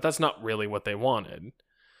 but that's not really what they wanted.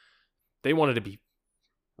 They wanted to be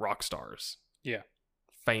rock stars. Yeah.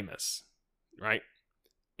 Famous, right?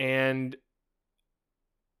 And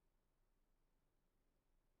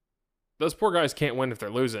those poor guys can't win if they're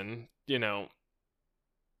losing, you know,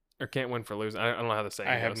 or can't win for losing. I don't know how the saying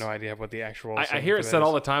goes. I have no idea what the actual I hear it said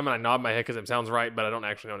all the time, and I nod my head because it sounds right, but I don't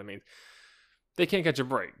actually know what it means. They can't catch a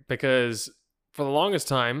break, because for the longest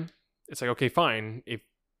time, it's like, okay, fine. If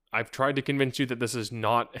I've tried to convince you that this is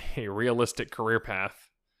not a realistic career path,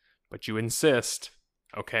 but you insist,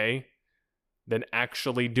 okay, then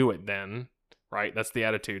actually do it then. Right? That's the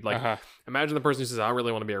attitude. Like, imagine the person who says, I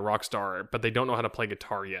really want to be a rock star, but they don't know how to play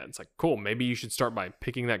guitar yet. It's like, cool, maybe you should start by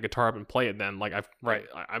picking that guitar up and play it then. Like,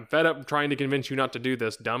 I'm fed up trying to convince you not to do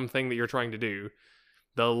this dumb thing that you're trying to do.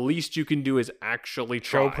 The least you can do is actually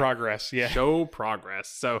try. Show progress, yeah. Show progress.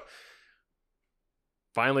 So,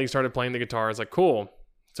 finally started playing the guitar. It's like, cool.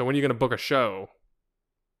 So when are you going to book a show?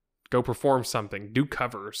 Go perform something. Do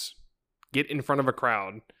covers. Get in front of a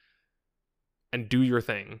crowd. And do your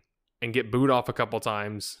thing. And get booed off a couple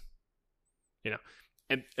times, you know,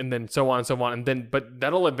 and then so on and so on. And then, but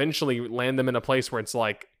that'll eventually land them in a place where it's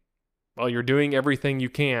like, well, you're doing everything you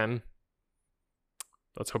can.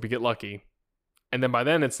 Let's hope you get lucky. And then by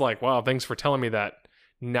then it's like, wow, thanks for telling me that.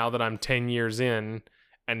 Now that I'm 10 years in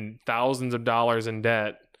and thousands of dollars in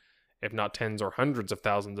debt, if not tens or hundreds of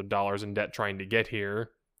thousands of dollars in debt trying to get here,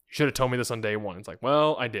 you should have told me this on day one. It's like,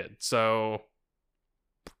 well, I did. So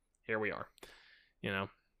here we are, you know.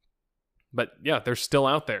 But yeah, they're still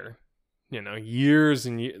out there, you know, years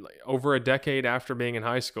and years, like over a decade after being in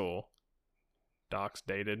high school. Doc's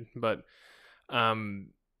dated, but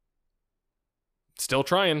still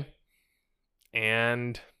trying.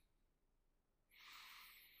 And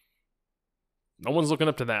no one's looking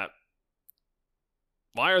up to that.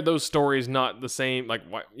 Why are those stories not the same? Like,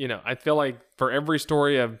 why, you know, I feel like for every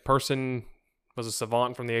story a person was a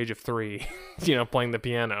savant from the age of 3, you know, playing the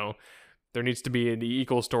piano, there needs to be the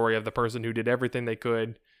equal story of the person who did everything they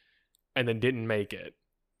could and then didn't make it.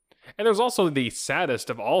 And there's also the saddest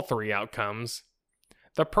of all 3 outcomes.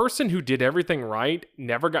 The person who did everything right,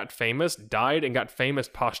 never got famous, died and got famous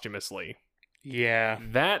posthumously. Yeah.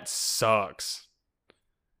 That sucks.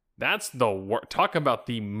 That's the worst. Talk about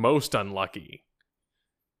the most unlucky.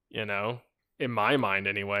 You know? In my mind,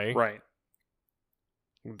 anyway. Right.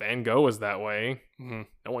 Van Gogh was that way. Mm-hmm.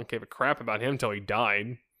 No one gave a crap about him till he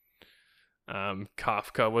died.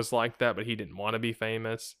 Kafka was like that, but he didn't want to be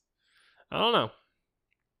famous. I don't know.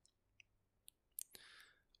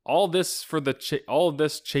 All this for all of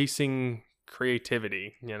this chasing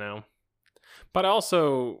creativity, But I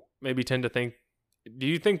also maybe tend to think, do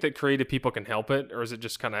you think that creative people can help it, or is it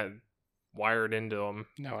just kind of wired into them?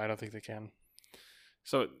 No, I don't think they can.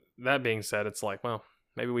 So that being said, it's like, well,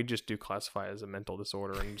 maybe we just do classify it as a mental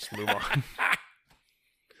disorder and just move on.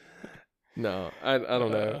 No, I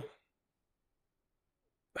don't know.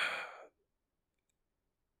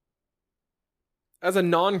 As a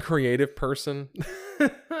non-creative person,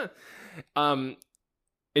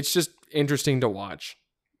 it's just interesting to watch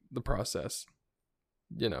the process,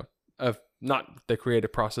 of not the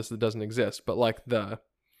creative process that doesn't exist, but like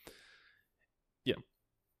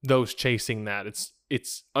those chasing that.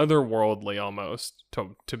 It's otherworldly almost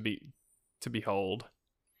to behold.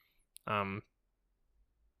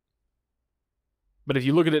 But if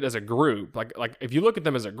you look at it as a group, like if you look at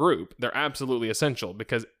them as a group, they're absolutely essential,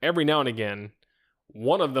 because every now and again,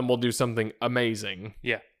 one of them will do something amazing.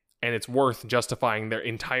 Yeah. And it's worth justifying their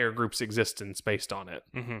entire group's existence based on it.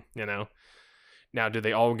 Mm-hmm. Now, do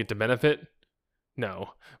they all get to benefit?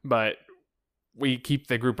 No. But we keep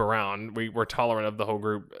the group around. We're tolerant of the whole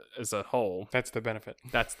group as a whole. That's the benefit.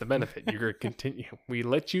 That's the benefit. You're continue. We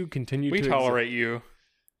let you continue. We tolerate you.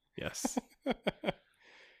 Yes.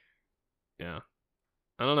 Yeah.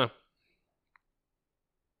 I don't know.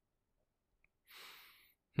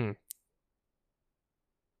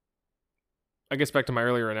 I guess back to my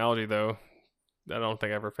earlier analogy, though. I don't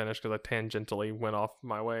think I ever finished because I tangentially went off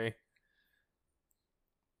my way.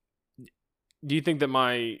 Do you think that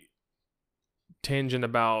my tangent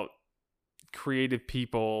about creative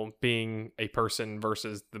people being a person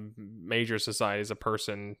versus the major society as a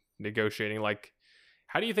person negotiating, like,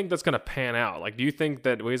 how do you think that's going to pan out? Like, do you think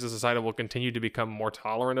that we as a society will continue to become more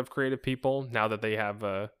tolerant of creative people now that they have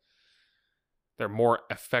they're more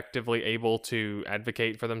effectively able to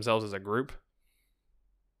advocate for themselves as a group?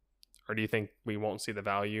 Or do you think we won't see the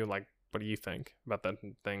value? Like, what do you think about that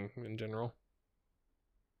thing in general?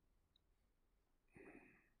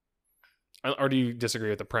 Or do you disagree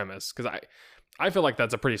with the premise? Because I feel like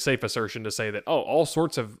that's a pretty safe assertion to say that, all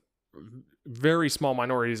sorts of very small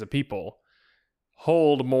minorities of people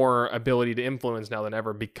hold more ability to influence now than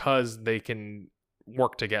ever because they can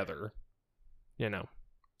work together,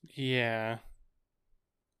 Yeah.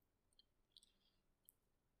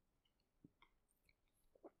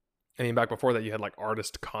 I mean, back before that, you had like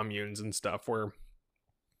artist communes and stuff or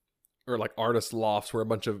like artist lofts where a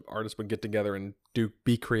bunch of artists would get together and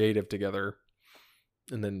be creative together,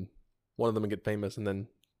 and then one of them would get famous and then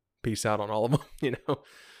peace out on all of them. I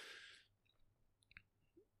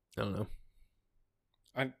don't know.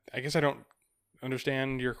 I guess I don't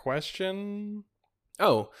understand your question.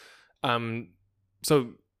 So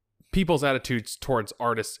people's attitudes towards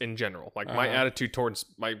artists in general, like my attitude towards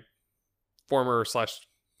my former /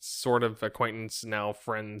 sort of acquaintance, now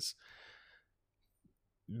friends,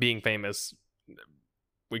 being famous,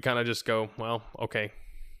 we kind of just go, well, okay,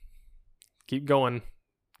 keep going,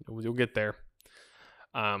 you'll get there.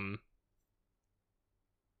 And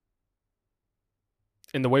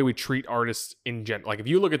the way we treat artists in general, like if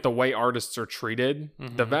you look at the way artists are treated,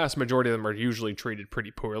 the vast majority of them are usually treated pretty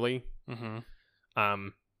poorly.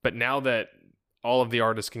 But now that all of the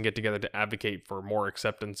artists can get together to advocate for more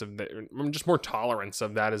acceptance of just more tolerance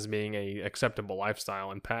of that as being a acceptable lifestyle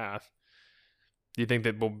and path, do you think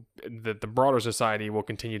that that the broader society will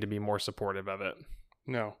continue to be more supportive of it?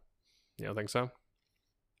 No. You don't think so?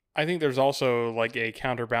 I think there's also like a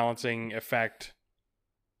counterbalancing effect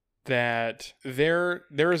that there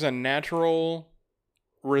is a natural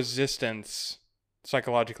resistance,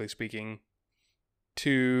 psychologically speaking,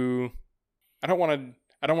 to I don't want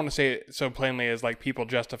to say it so plainly as like people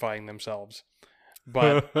justifying themselves,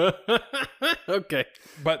 but okay,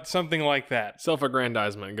 but something like that.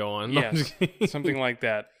 Self-aggrandizement. Go on. Yes, something like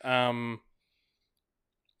that.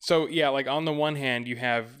 So yeah, like on the one hand, you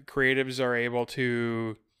have creatives are able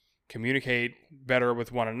to communicate better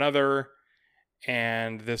with one another,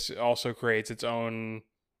 and this also creates its own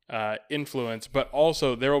influence. But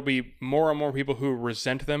also, there will be more and more people who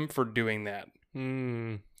resent them for doing that.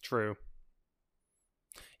 True.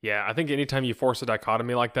 Yeah, I think anytime you force a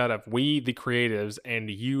dichotomy like that of we, the creatives, and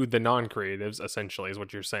you, the non-creatives, essentially is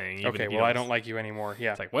what you're saying. Okay, well, I don't like you anymore. Yeah.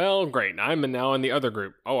 It's like, well, great. I'm now in the other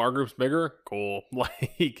group. Oh, our group's bigger? Cool.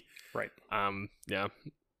 Like, right. Yeah,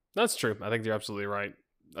 that's true. I think you're absolutely right.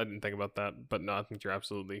 I didn't think about that, but no, I think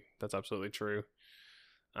that's absolutely true.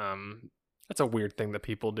 That's a weird thing that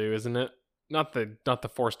people do, isn't it? Not the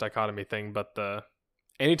forced dichotomy thing, but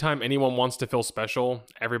anytime anyone wants to feel special,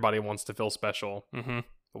 everybody wants to feel special.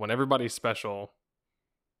 But when everybody's special,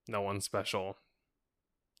 no one's special.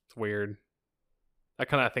 It's weird. That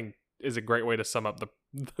kind of, I think, is a great way to sum up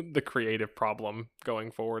the creative problem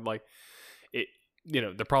going forward. Like it,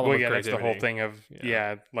 the problem Well, with yeah, that's the whole creativity. thing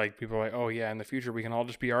of like people are like, oh yeah, in the future we can all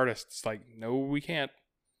just be artists. Like, no, we can't.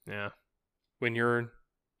 Yeah. When you're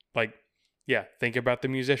like, think about the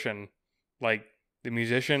musician. Like the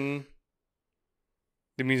musician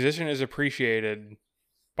is appreciated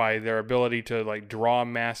by their ability to like draw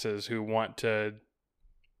masses who want to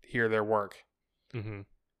hear their work. Mm-hmm.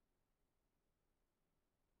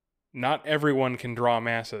 Not everyone can draw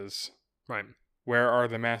masses. Right. Where are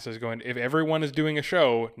the masses going? If everyone is doing a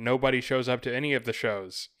show, nobody shows up to any of the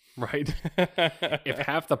shows. Right. If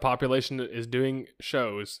half the population is doing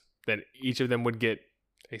shows, then each of them would get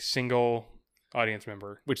a single audience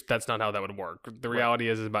member. Which that's not how that would work. The reality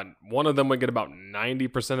is about one of them would get about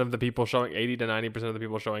 90% of the people showing, 80 to 90% of the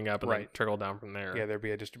people showing up, and then trickle down from there. Yeah, there'd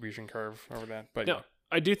be a distribution curve over that. But no,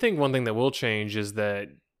 I do think one thing that will change is that,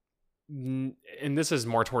 and this is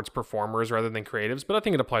more towards performers rather than creatives, but I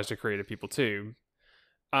think it applies to creative people too.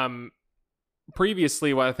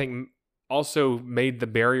 Previously, what I think also made the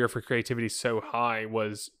barrier for creativity so high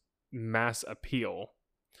was mass appeal.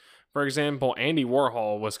 For example, Andy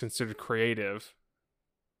Warhol was considered creative,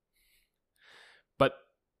 but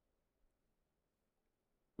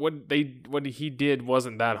what he did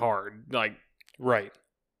wasn't that hard. Like, right,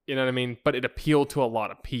 you know what I mean? But it appealed to a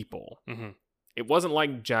lot of people. Mm-hmm. It wasn't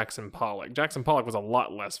like Jackson Pollock. Jackson Pollock was a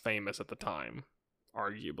lot less famous at the time,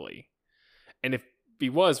 arguably. And if he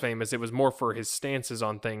was famous, it was more for his stances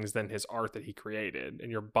on things than his art that he created. And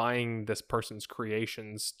you're buying this person's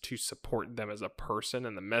creations to support them as a person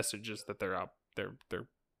and the messages that they're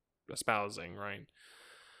espousing, right?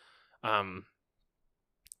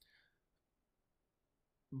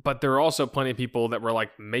 But there are also plenty of people that were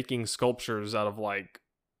like making sculptures out of like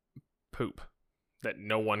poop that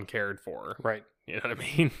no one cared for. Right. You know what I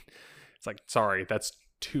mean? It's like, sorry, that's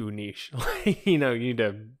too niche. You need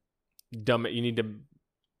to dumb it. You need to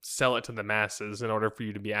sell it to the masses in order for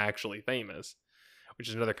you to be actually famous, which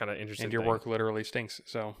is another kind of interesting and your thing. work literally stinks.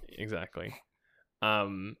 So exactly.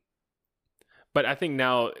 But I think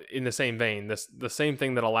now in the same vein, the same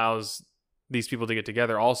thing that allows these people to get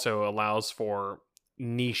together also allows for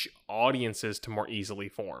niche audiences to more easily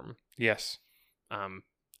form. Yes.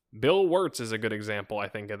 Bill Wirtz is a good example, I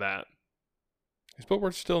think, of that. Is Bill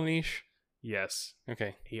Wirtz still niche? Yes.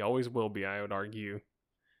 Okay. He always will be, I would argue.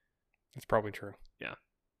 That's probably true. Yeah.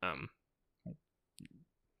 I'm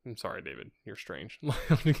sorry, David. You're strange.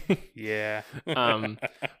 Yeah.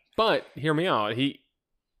 But hear me out.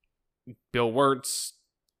 Bill Wirtz,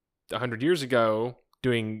 100 years ago,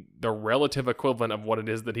 doing the relative equivalent of what it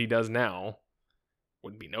is that he does now,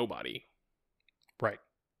 would be nobody. Right.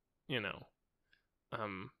 Yeah.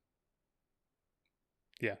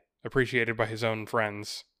 Appreciated by his own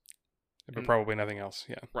friends, but probably nothing else.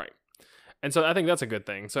 Yeah. Right. And so I think that's a good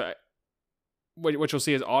thing. So what you'll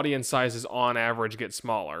see is audience sizes on average get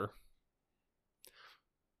smaller.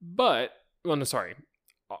 But,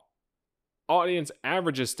 audience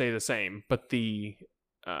averages stay the same, but the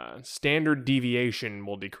standard deviation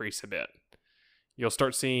will decrease a bit. You'll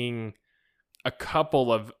start seeing a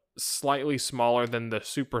couple of slightly smaller than the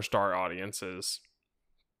superstar audiences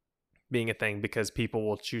being a thing because people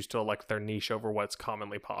will choose to elect their niche over what's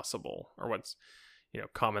commonly possible or what's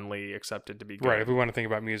commonly accepted to be good. Right. If we want to think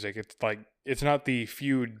about music, it's like it's not the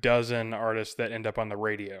few dozen artists that end up on the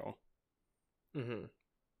radio, mm-hmm.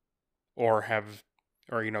 or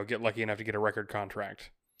get lucky enough to get a record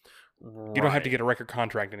contract. Right. You don't have to get a record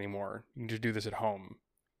contract anymore. You can just do this at home.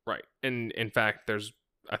 Right. And in fact, there's,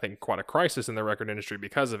 I think, quite a crisis in the record industry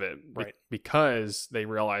because of it. Right. Because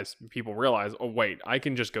people realize, oh, wait, I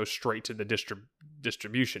can just go straight to the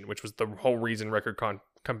distribution, which was the whole reason record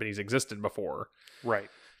companies existed before. Right.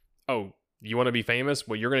 Oh, you want to be famous?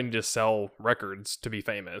 Well, you're going to need to sell records to be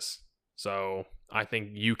famous. So I think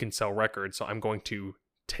you can sell records. So I'm going to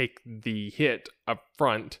take the hit up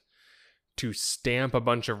front to stamp a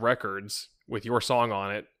bunch of records with your song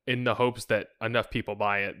on it in the hopes that enough people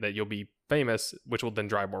buy it that you'll be famous, which will then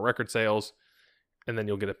drive more record sales, and then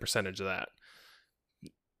you'll get a percentage of that.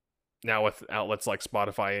 Now with outlets like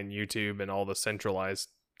Spotify and YouTube and all the centralized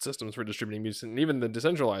systems for distributing music, and even the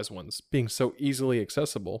decentralized ones being so easily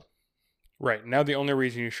accessible. Right. Now the only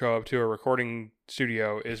reason you show up to a recording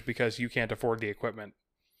studio is because you can't afford the equipment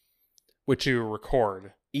to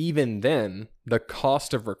record. Even then, the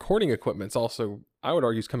cost of recording equipment's also, I would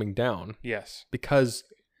argue, is coming down. Yes. Because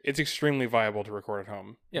it's extremely viable to record at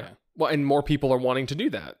home. Yeah. Well, and more people are wanting to do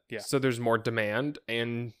that. Yeah. So there's more demand,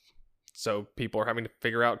 and so people are having to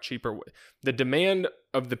figure out cheaper. The demand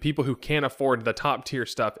of the people who can't afford the top tier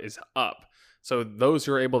stuff is up. So those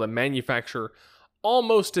who are able to manufacture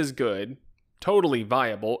almost as good, totally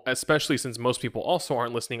viable, especially since most people also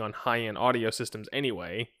aren't listening on high-end audio systems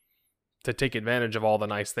anyway, to take advantage of all the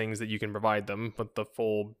nice things that you can provide them with the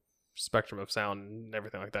full spectrum of sound and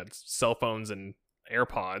everything like that. Cell phones and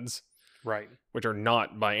AirPods, Right. which are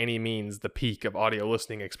not by any means the peak of audio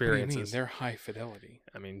listening What do you experiences. mean? They're high fidelity.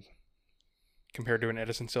 I mean, Compared to an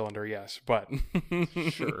Edison cylinder, yes, but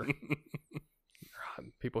Sure.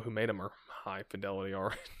 People who made them are high fidelity,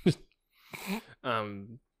 all right.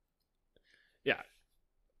 Yeah,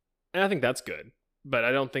 and I think that's good, but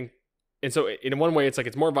I don't think. And so, in one way, it's like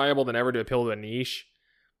it's more viable than ever to appeal to a niche,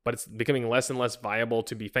 but it's becoming less and less viable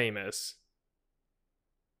to be famous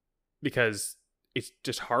because it's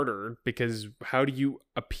just harder. Because how do you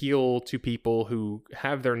appeal to people who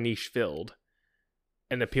have their niche filled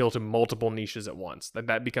and appeal to multiple niches at once?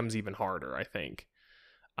 That becomes even harder, I think.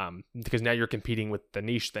 Because now you're competing with the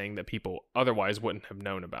niche thing that people otherwise wouldn't have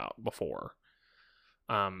known about before.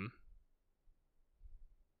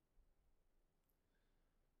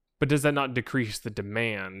 But does that not decrease the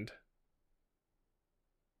demand?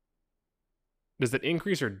 Does that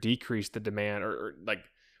increase or decrease the demand? Or like,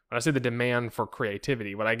 when I say the demand for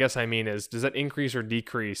creativity, what I guess I mean is, does that increase or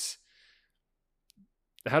decrease?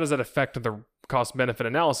 How does that affect the cost-benefit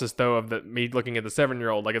analysis, though, of me looking at the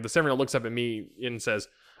 7-year-old? Like, if the 7-year-old looks up at me and says,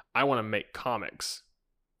 I want to make comics,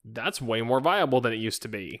 that's way more viable than it used to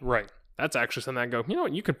be. right. That's actually something I go, you know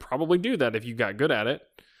what, you could probably do that if you got good at it.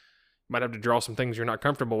 Might have to draw some things you're not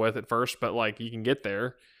comfortable with at first, but like you can get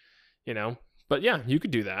there, you know. But yeah, you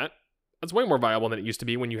could do that. That's way more viable than it used to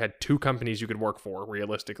be when you had 2 companies you could work for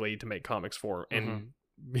realistically to make comics for. And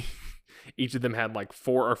each of them had like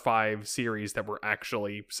 4 or 5 series that were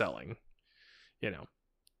actually selling, you know,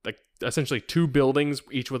 like essentially 2 buildings,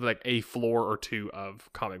 each with like a floor or 2 of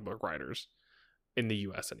comic book writers in the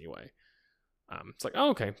US anyway. It's like,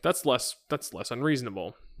 oh, okay, that's less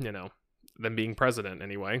unreasonable, you know, than being president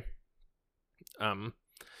anyway.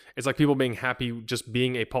 It's like people being happy just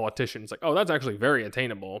being a politician. It's like, oh, that's actually very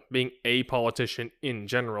attainable. Being a politician in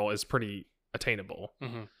general is pretty attainable,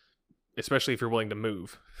 especially if you're willing to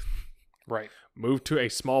move. Right. Move to a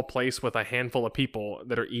small place with a handful of people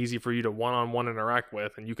that are easy for you to one-on-one interact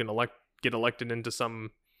with, and you can get elected into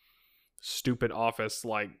some stupid office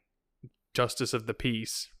like Justice of the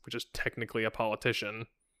Peace, which is technically a politician.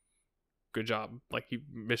 Good job. Like,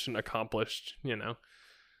 mission accomplished, you know.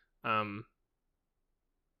 And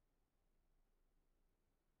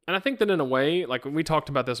I think that in a way, like we talked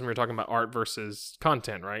about this when we were talking about art versus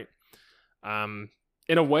content, right?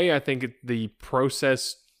 In a way, I think the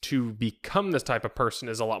process to become this type of person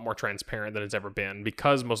is a lot more transparent than it's ever been,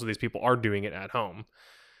 because most of these people are doing it at home.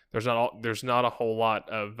 There's not a whole lot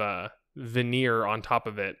of veneer on top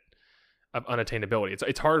of it of unattainability.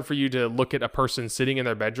 It's hard for you to look at a person sitting in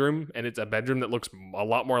their bedroom, and it's a bedroom that looks a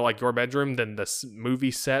lot more like your bedroom than the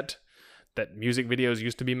movie set that music videos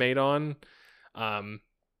used to be made on,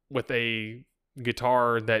 with a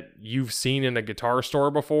guitar that you've seen in a guitar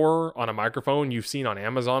store before, on a microphone you've seen on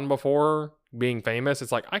Amazon before, being famous.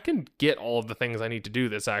 It's like, I can get all of the things I need to do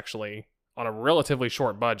this actually on a relatively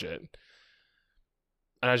short budget,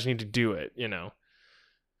 and I just need to do it, you know.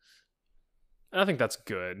 And I think that's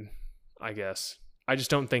good, I guess. I just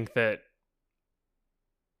don't think that...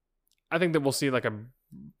 I think that we'll see like a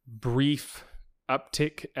brief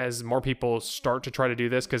uptick as more people start to try to do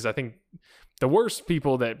this, because I think the worst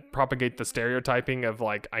people that propagate the stereotyping of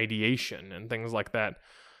like ideation and things like that,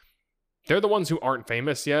 they're the ones who aren't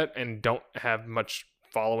famous yet and don't have much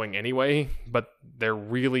following anyway, but they're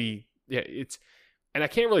really... And I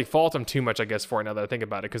can't really fault them too much, I guess, for it now that I think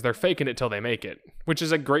about it, because they're faking it till they make it, which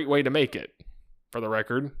is a great way to make it, for the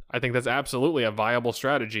record. I think that's absolutely a viable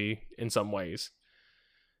strategy in some ways.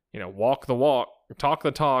 You know, walk the walk, talk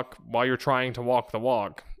the talk while you're trying to walk the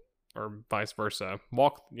walk, or vice versa.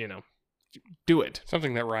 Walk, you know, do it.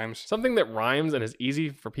 Something that rhymes. Something that rhymes and is easy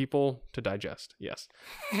for people to digest. Yes.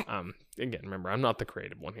 Again, remember, I'm not the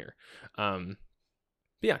creative one here. But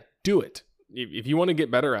yeah, do it. If you want to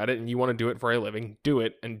get better at it and you want to do it for a living, do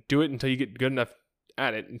it, and do it until you get good enough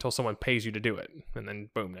at it, until someone pays you to do it. And then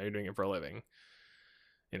boom, now you're doing it for a living.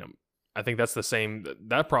 You know, I think that's the same.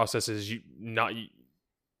 That process is not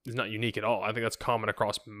unique at all. I think that's common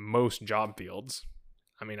across most job fields.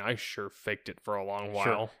 I mean, I sure faked it for a long while.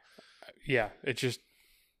 Sure. Yeah, it's just,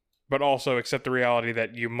 but also accept the reality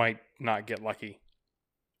that you might not get lucky.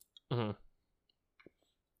 Mm-hmm.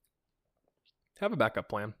 Have a backup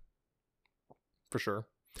plan. For sure.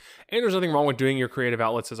 And there's nothing wrong with doing your creative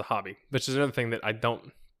outlets as a hobby, which is another thing that I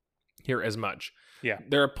don't hear as much. Yeah.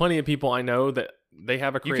 There are plenty of people I know that they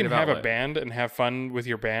have a creative outlet. You can have a band and have fun with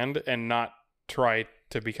your band and not try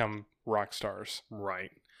to become rock stars.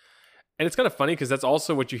 Right. And it's kind of funny because that's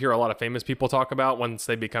also what you hear a lot of famous people talk about once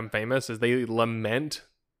they become famous is they lament,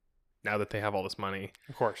 now that they have all this money,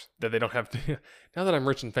 Of course. that they don't have to. Now that I'm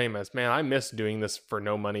rich and famous, man, I miss doing this for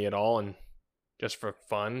no money at all and just for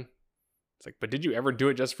fun. It's like, but did you ever do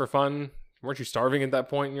it just for fun? Weren't you starving at that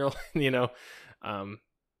point in your life?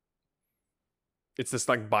 It's this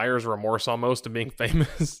like buyer's remorse almost of being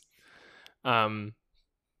famous. But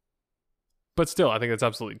still, I think that's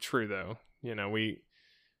absolutely true though.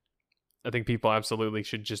 I think people absolutely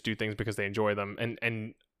should just do things because they enjoy them.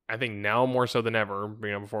 And I think now more so than ever,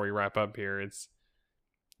 before we wrap up here,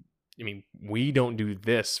 we don't do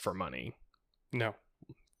this for money. No.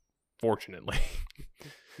 Fortunately.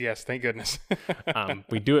 Yes, thank goodness.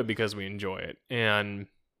 We do it because we enjoy it. And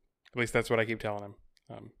at least that's what I keep telling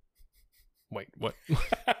him. Wait, what?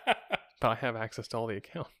 But I have access to all the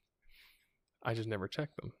accounts. I just never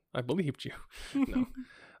checked them. I believed you. No.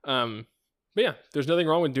 But yeah, there's nothing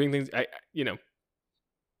wrong with doing things.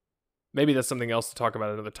 Maybe that's something else to talk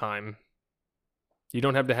about another time. You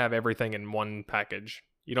don't have to have everything in one package.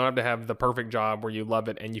 You don't have to have the perfect job where you love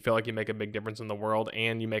it and you feel like you make a big difference in the world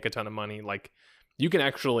and you make a ton of money. Like, you can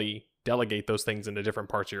actually delegate those things into different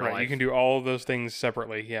parts of your life. You can do all of those things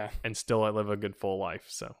separately, yeah. And still live a good, full life,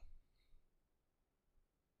 so.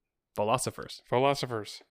 Philosophers.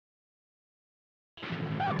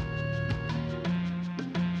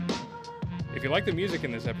 If you like the music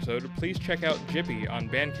in this episode, please check out Jippy on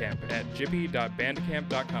Bandcamp at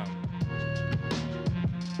jippy.bandcamp.com.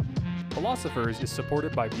 Philosophers is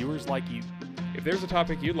supported by viewers like you. If there's a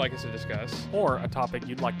topic you'd like us to discuss, or a topic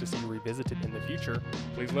you'd like to see revisited in the future,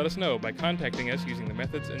 please let us know by contacting us using the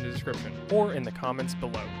methods in the description, or in the comments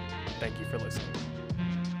below. Thank you for listening.